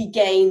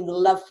regain the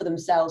love for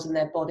themselves and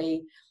their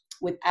body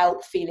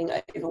without feeling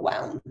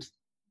overwhelmed.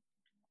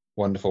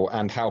 Wonderful.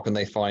 And how can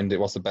they find it?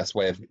 What's the best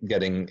way of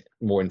getting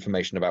more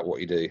information about what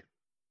you do?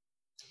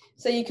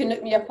 So you can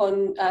look me up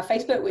on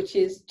Facebook, which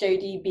is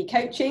Jodie B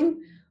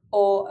Coaching,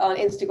 or on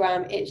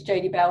Instagram, it's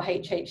Jodie Bell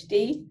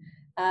HHD.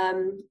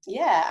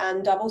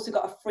 And I've also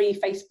got a free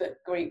Facebook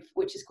group,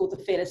 which is called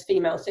The Fearless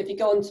Female. So if you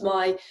go onto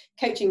my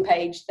coaching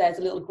page, there's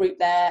a little group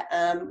there,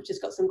 which has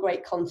got some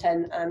great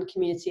content and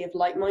community of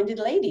like-minded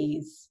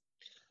ladies.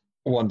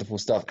 Wonderful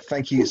stuff.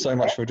 Thank you so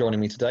much for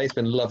joining me today. It's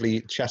been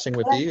lovely chatting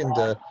with you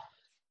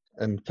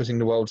and putting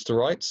the worlds to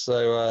rights.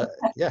 So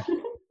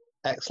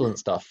excellent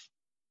stuff.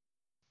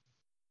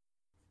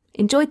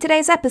 Enjoyed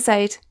today's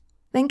episode?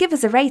 then give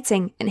us a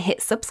rating and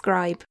hit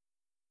subscribe.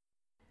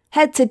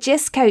 Head to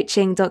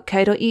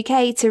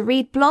gistcoaching.co.uk to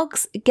read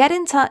blogs, get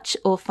in touch,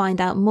 or find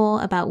out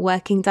more about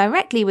working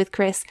directly with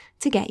Chris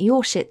to get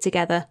your shit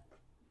together.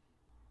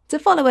 To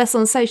follow us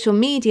on social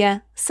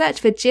media, search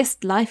for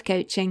Gist Life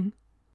Coaching.